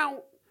Sermon on the Mount.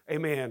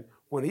 Amen.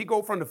 When he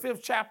go from the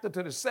 5th chapter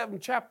to the 7th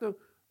chapter,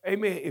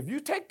 amen, if you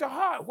take to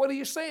heart what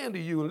he is saying to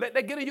you and let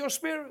that get in your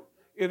spirit,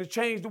 it'll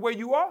change the way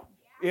you are.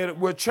 It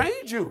will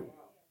change you.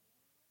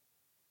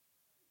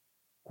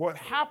 What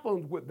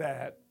happens with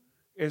that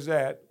is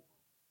that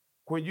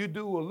when you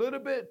do a little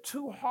bit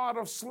too hard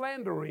of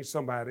slandering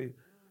somebody,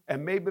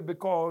 and maybe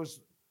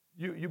because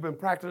you've been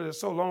practicing it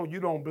so long, you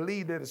don't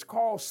believe that it's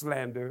called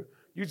slander.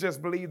 You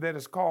just believe that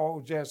it's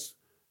called just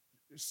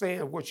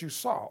saying what you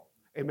saw.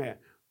 Amen.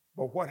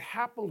 But what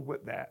happens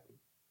with that,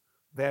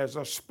 there's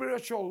a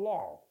spiritual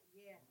law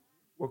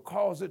will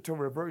cause it to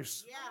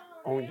reverse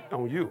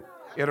on you.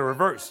 It'll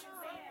reverse.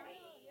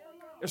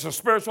 It's a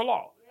spiritual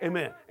law.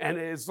 Amen. And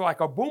it's like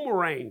a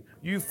boomerang.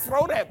 You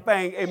throw that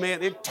thing,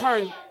 amen, it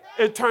turns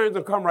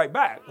and come right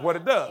back, what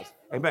it does.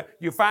 Amen.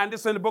 You find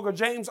this in the book of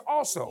James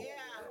also.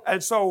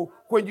 And so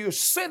when you're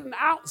sending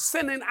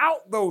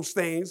out those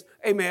things,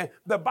 amen,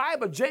 the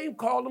Bible, James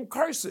called them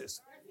curses.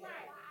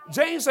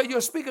 James said you're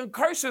speaking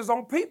curses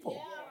on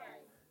people.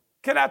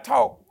 Can I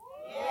talk?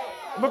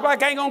 Look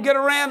like I ain't going to get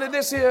around to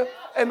this here.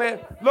 Amen.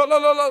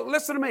 Look,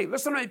 listen to me.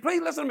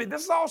 Please listen to me.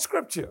 This is all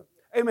scripture.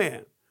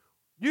 Amen.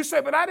 You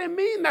say, but I didn't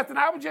mean nothing.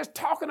 I was just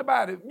talking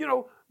about it. You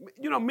know,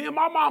 me and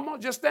my mama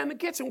just stand in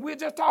the kitchen. We're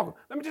just talking.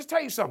 Let me just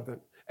tell you something.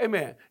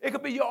 Amen. It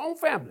could be your own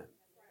family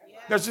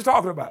that you're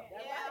talking about.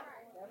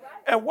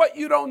 And what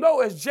you don't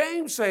know is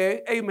James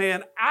said,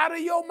 amen, out of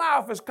your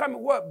mouth is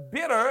coming what?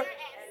 Bitter.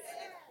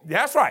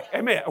 That's right.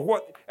 Amen.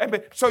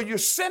 Amen. So you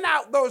send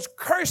out those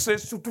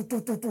curses,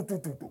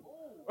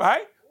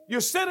 right?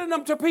 You're sending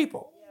them to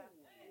people.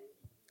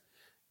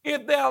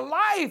 If their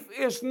life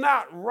is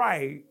not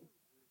right,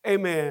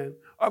 amen,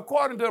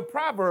 according to the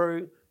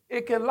proverb,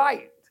 it can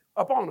light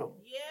upon them.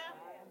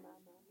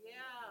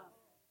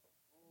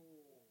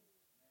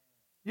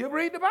 You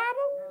read the Bible?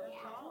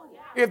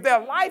 If their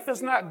life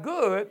is not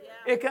good,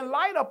 it can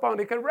light upon,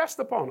 it can rest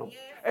upon them.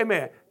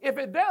 Amen. If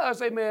it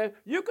does, amen,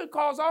 you can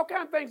cause all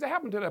kinds of things to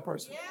happen to that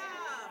person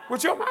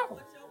with your mouth.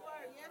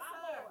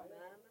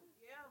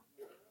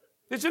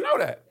 Did you know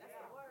that?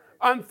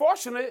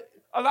 Unfortunately,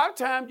 a lot of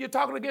times you're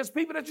talking against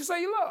people that you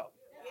say you love.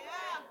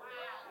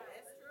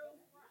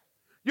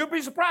 You'll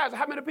be surprised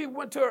how many people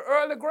went to an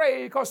early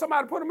grave because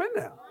somebody put them in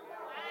there.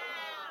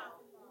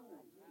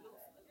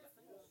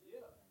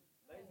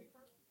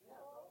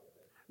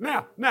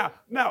 Now,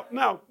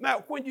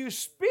 when you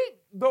speak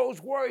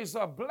those words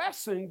of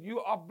blessing,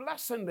 you are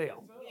blessing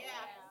them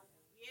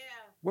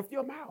with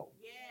your mouth.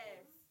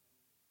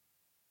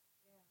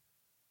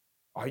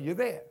 Are you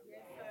there?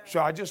 So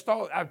I just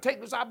thought I'd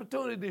take this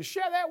opportunity to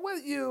share that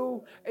with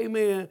you,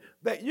 amen,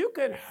 that you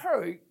can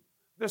hurt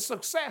the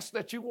success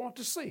that you want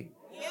to see.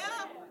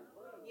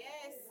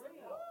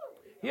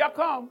 Here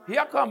come.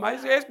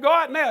 It's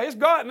God now. It's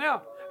God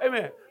now.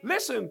 Amen.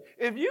 Listen,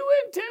 if you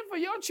intend for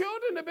your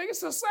children to be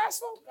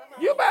successful,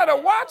 you better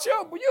watch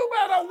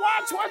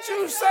what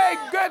you say.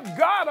 Good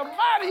God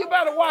Almighty, you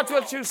better watch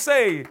what you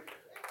say.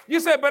 You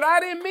say, but I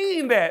didn't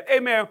mean that.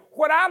 Amen.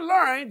 What I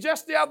learned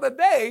just the other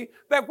day,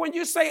 that when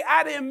you say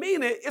I didn't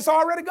mean it, it's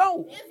already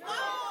gone. It's gone,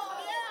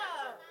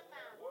 yeah.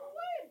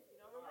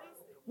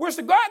 Wish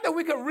to God that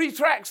we could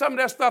retract some of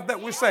that stuff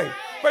that we say,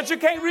 but you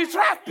can't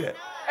retract it.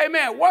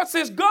 Amen. Once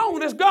it's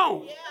gone, it's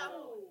gone.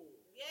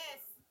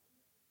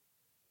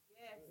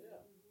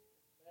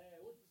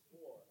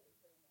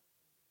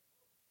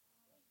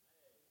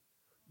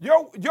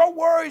 Your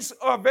words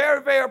are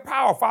very, very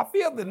powerful. I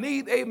feel the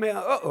need, amen.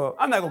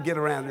 I'm not going to get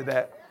around to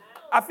that.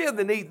 I feel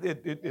the need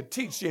to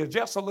teach you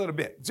just a little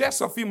bit,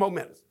 just a few more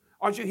minutes.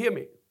 I want you to hear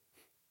me.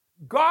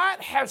 God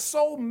has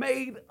so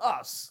made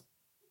us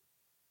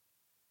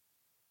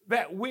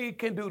that we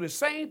can do the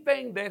same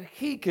thing that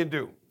he can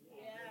do.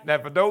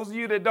 Now, for those of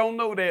you that don't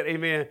know that,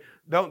 amen,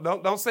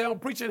 don't say I'm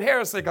preaching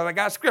heresy because I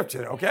got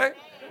scripture, okay?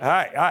 All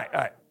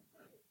right.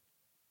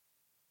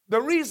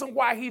 The reason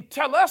why he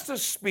tell us to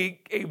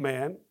speak,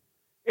 amen,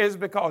 is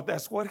because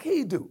that's what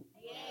he do.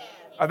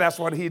 Or that's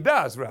what he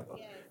does, rather.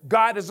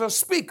 God is a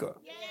speaker,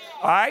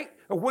 all right?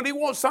 And when he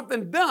wants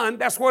something done,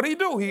 that's what he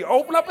do. He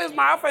open up his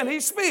mouth and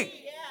he speak.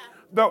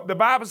 The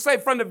Bible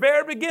says from the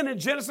very beginning,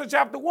 Genesis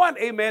chapter 1,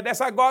 amen, that's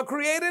how God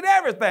created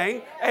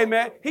everything,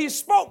 amen. He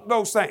spoke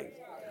those things.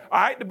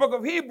 All right, the book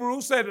of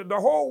Hebrews said that the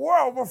whole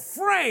world was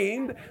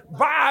framed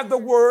by the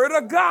word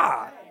of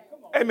God.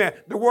 Amen.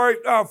 The word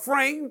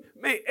frame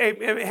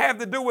have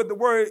to do with the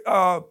word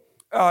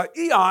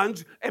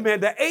eons.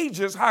 Amen. The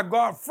ages, how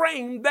God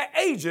framed the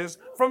ages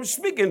from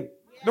speaking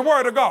the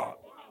word of God.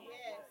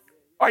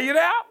 Are you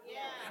there?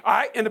 All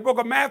right. In the book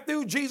of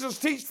Matthew, Jesus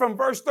teaches from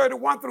verse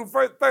 31 through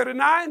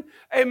 39.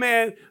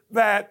 Amen.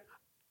 That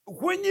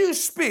when you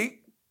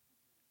speak,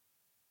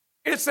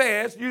 it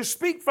says you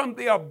speak from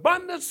the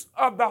abundance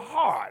of the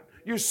heart.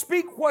 You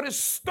speak what is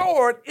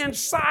stored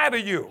inside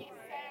of you.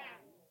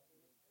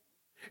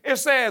 It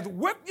says,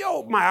 with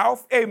your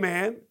mouth,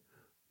 amen,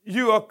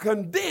 you are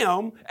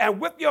condemned,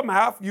 and with your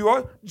mouth, you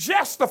are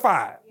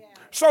justified. Yeah.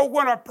 So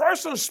when a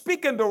person is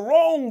speaking the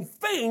wrong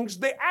things,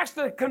 they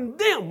actually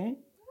condemn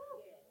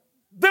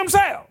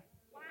themselves.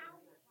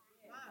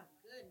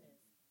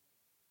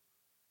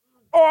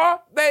 Or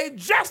they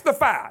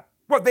justify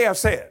what they have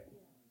said.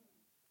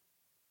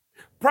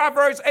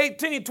 Proverbs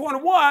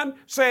 18:21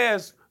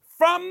 says,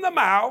 from the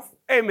mouth,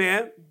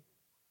 amen,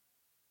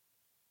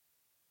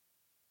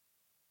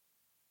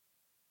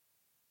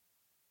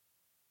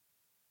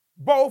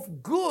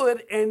 both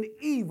good and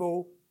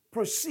evil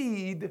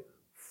proceed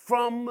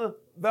from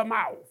the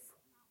mouth.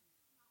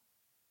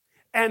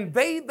 And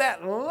they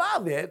that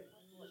love it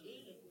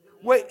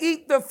will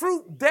eat the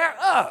fruit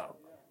thereof.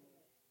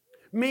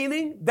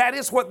 Meaning that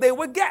is what they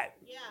would get.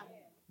 Yeah.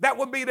 That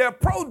would be their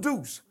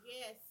produce.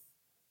 Yes.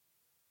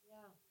 Yeah.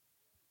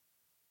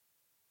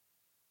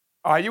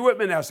 Are you with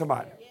me now,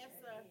 somebody? Yes,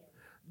 sir.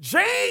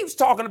 James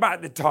talking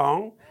about the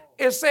tongue,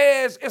 it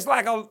says it's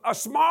like a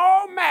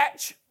small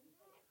match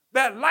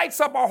that lights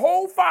up a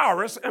whole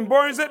forest and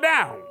burns it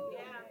down. Yeah.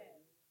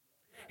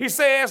 He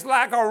says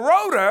like a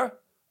rotor,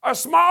 a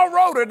small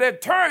rotor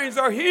that turns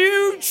a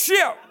huge ship.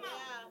 Yeah.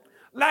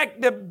 Like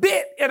the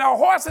bit in a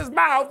horse's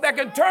mouth that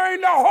can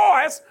turn the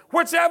horse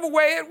whichever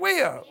way it will.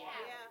 Yeah.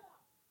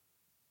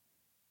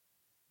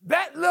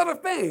 That little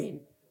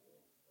thing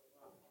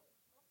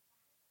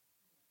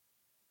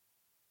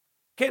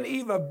can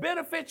either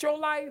benefit your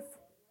life,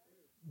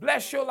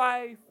 bless your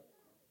life,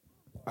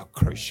 or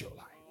curse your life.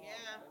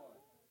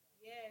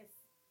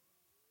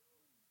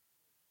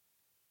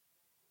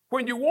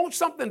 When you want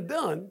something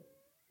done,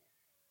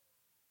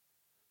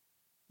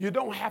 you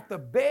don't have to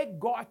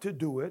beg God to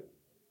do it,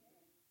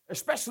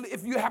 especially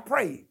if you have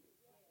prayed.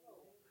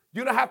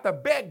 You don't have to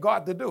beg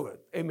God to do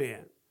it.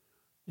 Amen.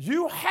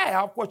 You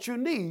have what you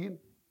need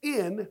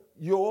in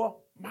your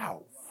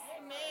mouth.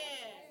 Amen.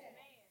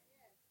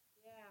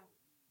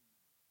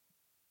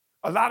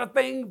 A lot of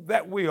things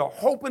that we are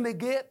hoping to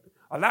get,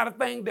 a lot of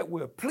things that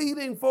we're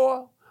pleading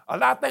for, A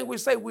lot of things we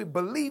say we're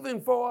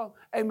believing for,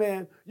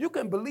 amen, you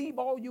can believe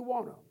all you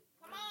want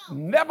to.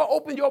 Never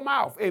open your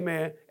mouth,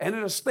 amen, and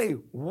it'll stay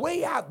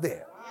way out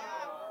there.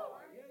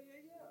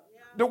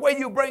 The way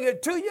you bring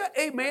it to you,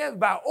 amen, is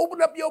by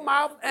opening up your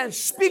mouth and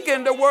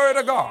speaking the word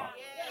of God.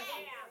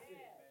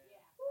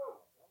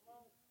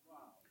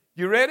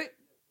 You ready?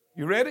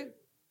 You ready?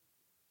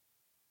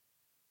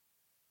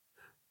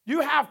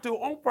 You have to,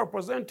 on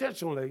purpose,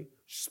 intentionally,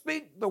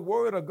 speak the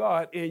word of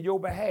God in your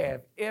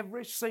behalf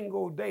every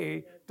single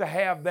day to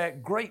have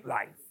that great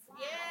life.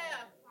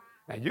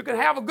 Now, you can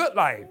have a good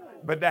life,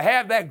 but to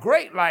have that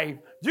great life,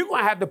 you're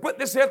going to have to put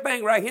this here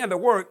thing right here to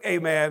work,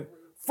 amen,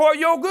 for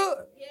your good.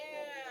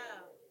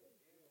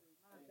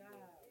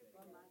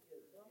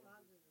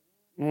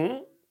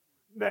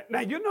 Mm-hmm. Now,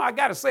 you know I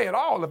got to say it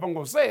all if I'm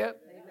going to say it.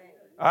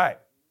 All right.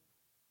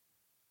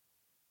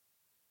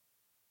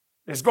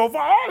 Let's go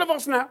for all of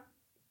us now.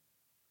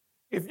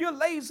 If you're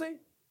lazy,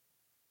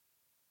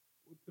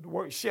 the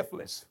word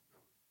shiftless,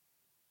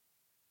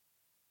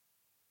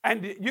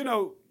 and you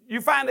know, you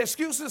find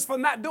excuses for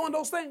not doing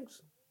those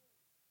things,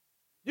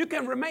 you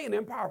can remain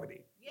in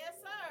poverty. Yes,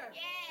 sir.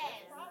 Yes.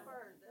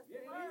 That's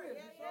the word.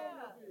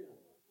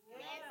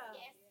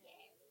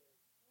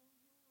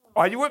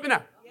 Are you with me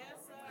now? Yes,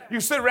 sir. You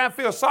sit around and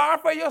feel sorry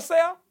for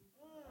yourself,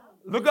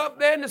 look up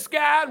there in the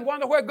sky and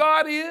wonder where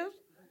God is.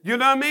 You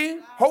know what I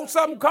mean? Hope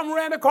something come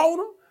around the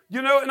corner.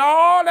 You know, and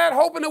all that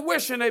hoping and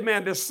wishing,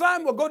 amen, the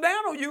sun will go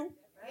down on you.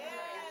 Yeah.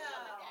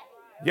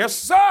 Yes,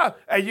 sir.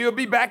 And you'll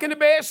be back in the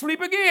bed,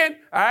 sleep again,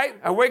 all right,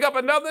 and wake up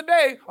another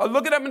day or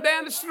looking up and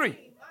down the street.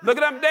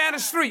 Looking up and down the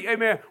street,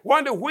 amen.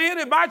 Wonder when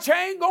is my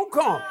change going to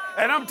come?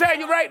 And I'm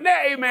telling you right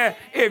now, amen,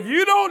 if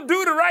you don't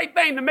do the right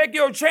thing to make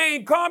your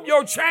chain come,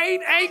 your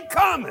chain ain't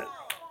coming.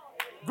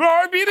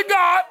 Glory be to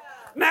God.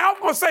 Now, I'm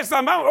going to say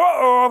something.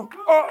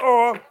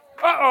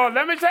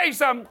 Let me tell you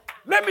something.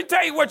 Let me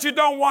tell you what you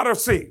don't want to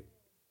see.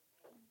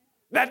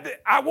 Now,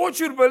 I want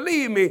you to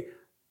believe me,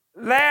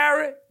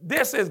 Larry,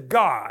 this is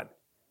God.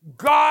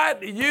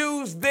 God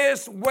used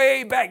this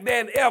way back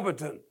there in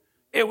Everton.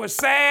 It was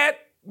sad,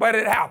 but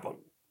it happened.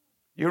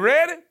 You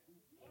ready?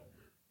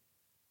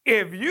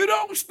 If you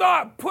don't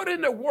start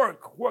putting to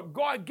work what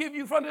God give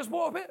you from this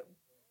pulpit,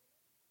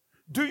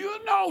 do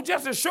you know,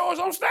 just as sure as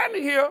I'm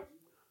standing here,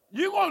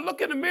 you're going to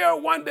look in the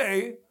mirror one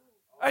day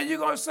and you're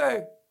going to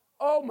say,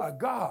 oh my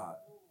God.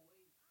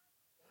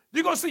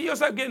 You're going to see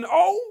yourself getting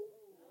old,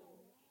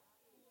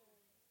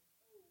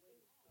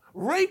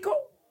 wrinkled.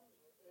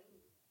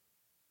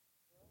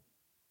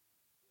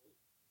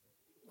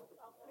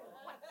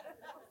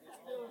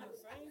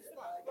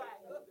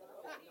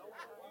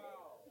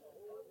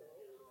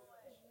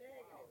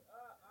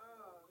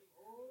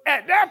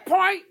 At that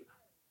point,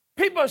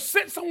 people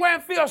sit somewhere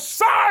and feel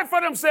sorry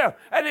for themselves,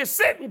 and they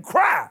sit and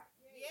cry.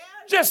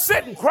 Just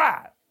sit and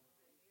cry.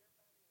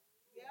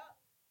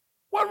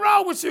 What's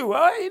wrong with you?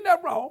 Ain't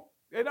nothing wrong.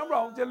 Ain't nothing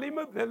wrong. Just leave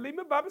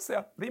me by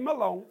myself. Leave me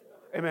alone.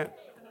 Amen.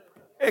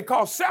 It's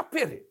called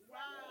self-pity.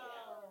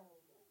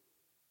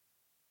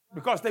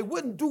 Because they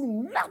wouldn't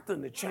do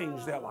nothing to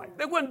change their life.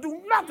 They wouldn't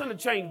do nothing to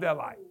change their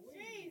life.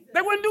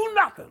 They wouldn't do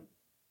nothing.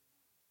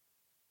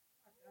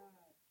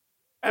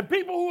 And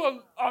people who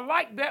are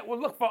like that will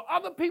look for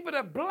other people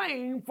to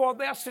blame for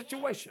their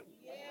situation.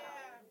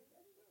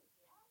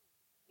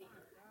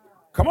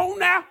 Come on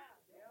now.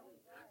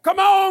 Come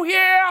on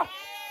here.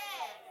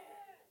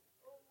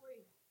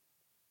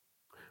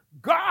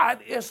 God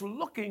is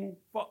looking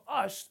for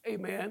us,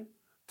 amen,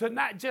 to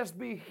not just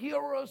be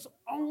hearers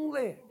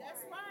only,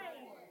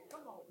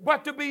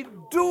 but to be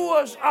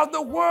doers of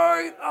the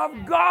word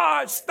of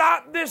God.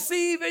 Stop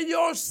deceiving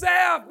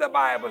yourself, the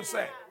Bible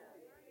says.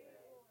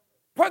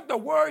 Put the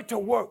word to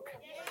work.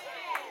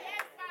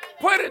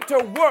 Put it to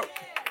work.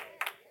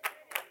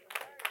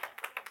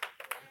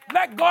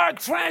 Let God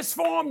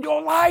transform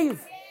your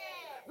life.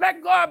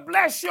 Let God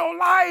bless your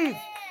life.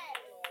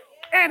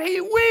 And he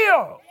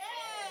will.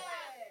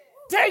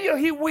 Tell you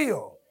he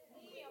will.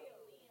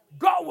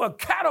 God will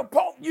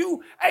catapult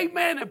you,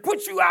 amen, and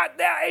put you out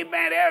there,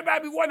 amen.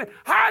 Everybody be wondering,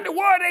 how in the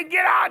world they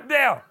get out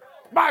there?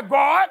 My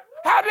God,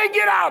 how they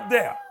get out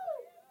there?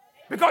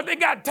 Because they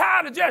got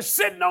tired of just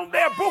sitting on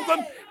their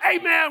booking,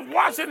 amen,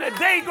 watching the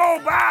day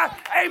go by,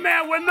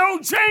 amen, with no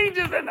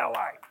changes in their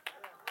life.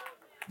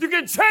 You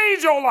can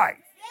change your life.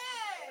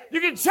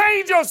 You can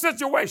change your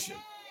situation.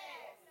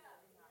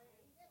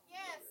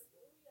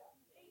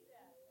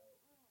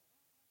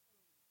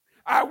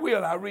 I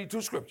will. I'll read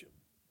 2 scriptures.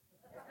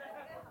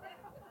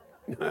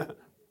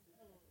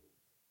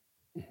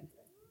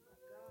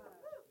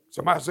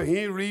 Somebody say he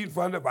ain't read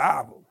from the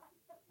Bible.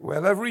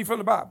 Well, let's read from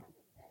the Bible.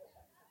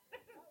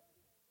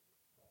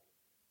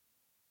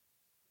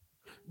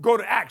 Go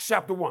to Acts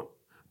chapter 1.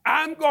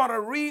 I'm going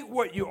to read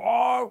what you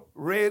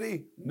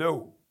already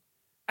know.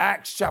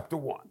 Acts chapter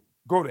 1.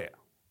 Go there.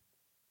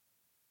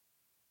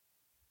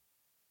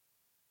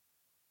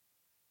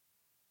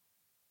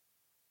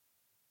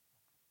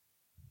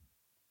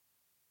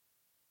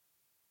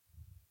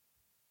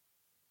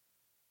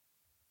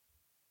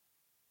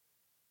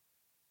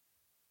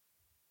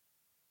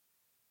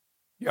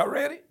 Y'all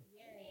ready?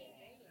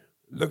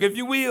 Look, if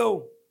you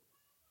will,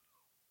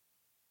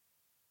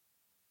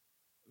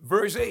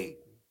 verse 8.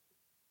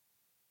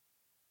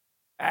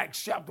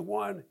 Acts chapter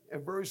 1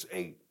 and verse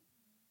 8.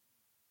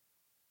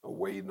 I'm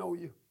waiting on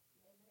you.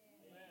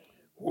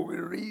 When we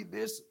read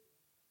this,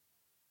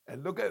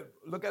 and look at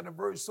the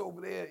verse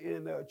over there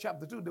in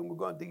chapter 2, then we're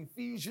going to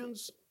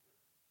Ephesians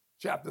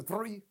chapter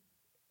 3,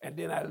 and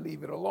then I'll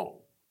leave it alone.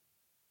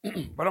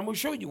 But I'm going to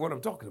show you what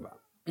I'm talking about.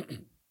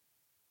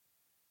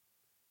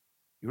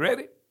 You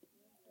ready?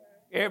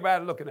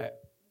 Everybody looking at it.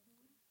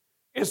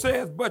 It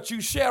says, but you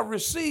shall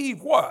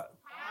receive what?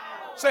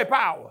 Power. Say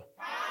power.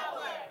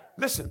 Power.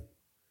 Listen,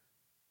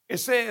 it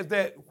says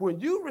that when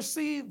you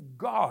receive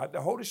God,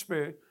 the Holy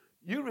Spirit,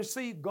 you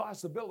receive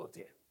God's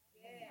ability.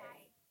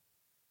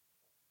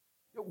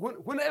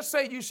 When they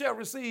say you shall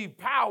receive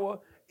power,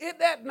 it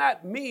does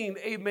not mean,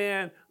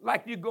 amen,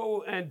 like you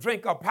go and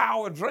drink a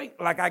power drink,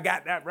 like I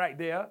got that right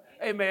there,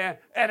 amen.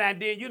 And I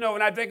did,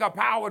 when I drink a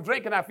power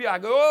drink and I feel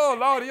like, oh,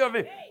 Lord, you know what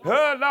I mean?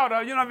 Oh, Lord,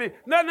 you know what I mean?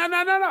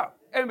 No.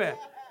 Amen.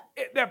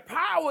 The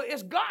power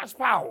is God's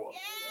power,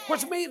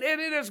 which means it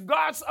is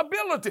God's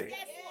ability.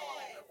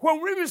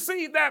 When we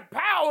receive that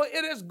power,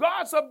 it is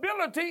God's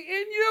ability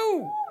in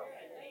you.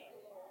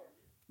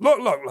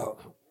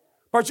 Look.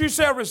 But you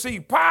shall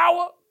receive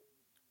power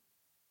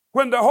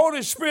when the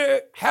Holy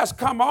Spirit has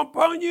come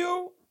upon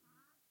you,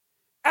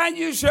 and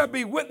you shall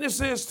be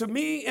witnesses to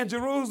me in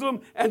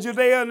Jerusalem and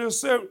Judea and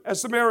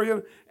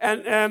Samaria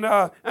and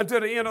to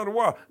the end of the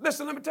world.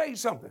 Listen, let me tell you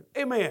something.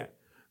 Amen.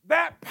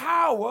 That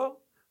power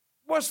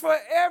was for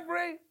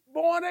every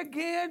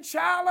born-again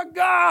child of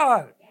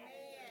God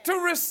to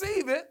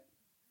receive it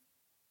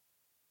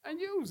and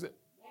use it.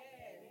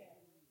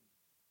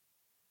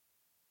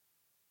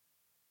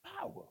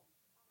 Power.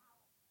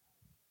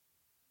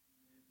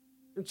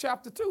 In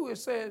chapter 2, it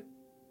said,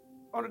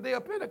 on the day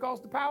of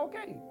Pentecost, the power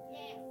came.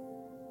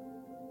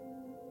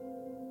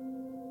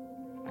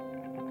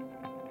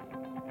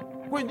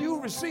 When you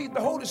receive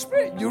the Holy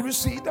Spirit, you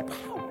receive the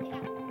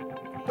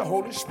power. The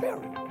Holy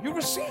Spirit, you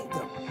receive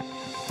them.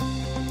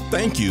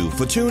 Thank you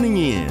for tuning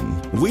in.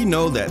 We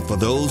know that for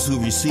those who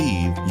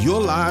receive,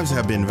 your lives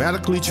have been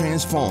radically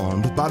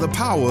transformed by the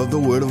power of the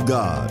Word of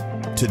God.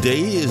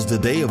 Today is the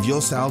day of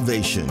your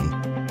salvation.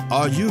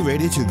 Are you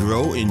ready to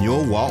grow in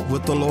your walk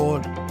with the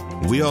Lord?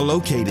 We are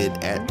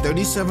located at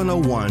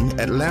 3701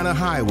 Atlanta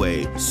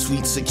Highway,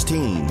 Suite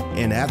 16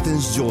 in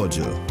Athens,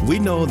 Georgia. We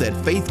know that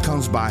faith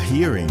comes by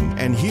hearing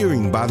and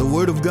hearing by the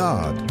Word of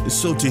God.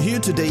 So to hear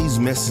today's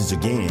message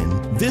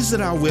again, visit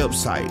our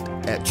website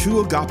at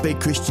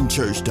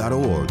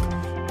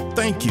trueagapechristianchurch.org.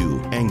 Thank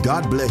you and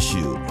God bless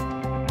you.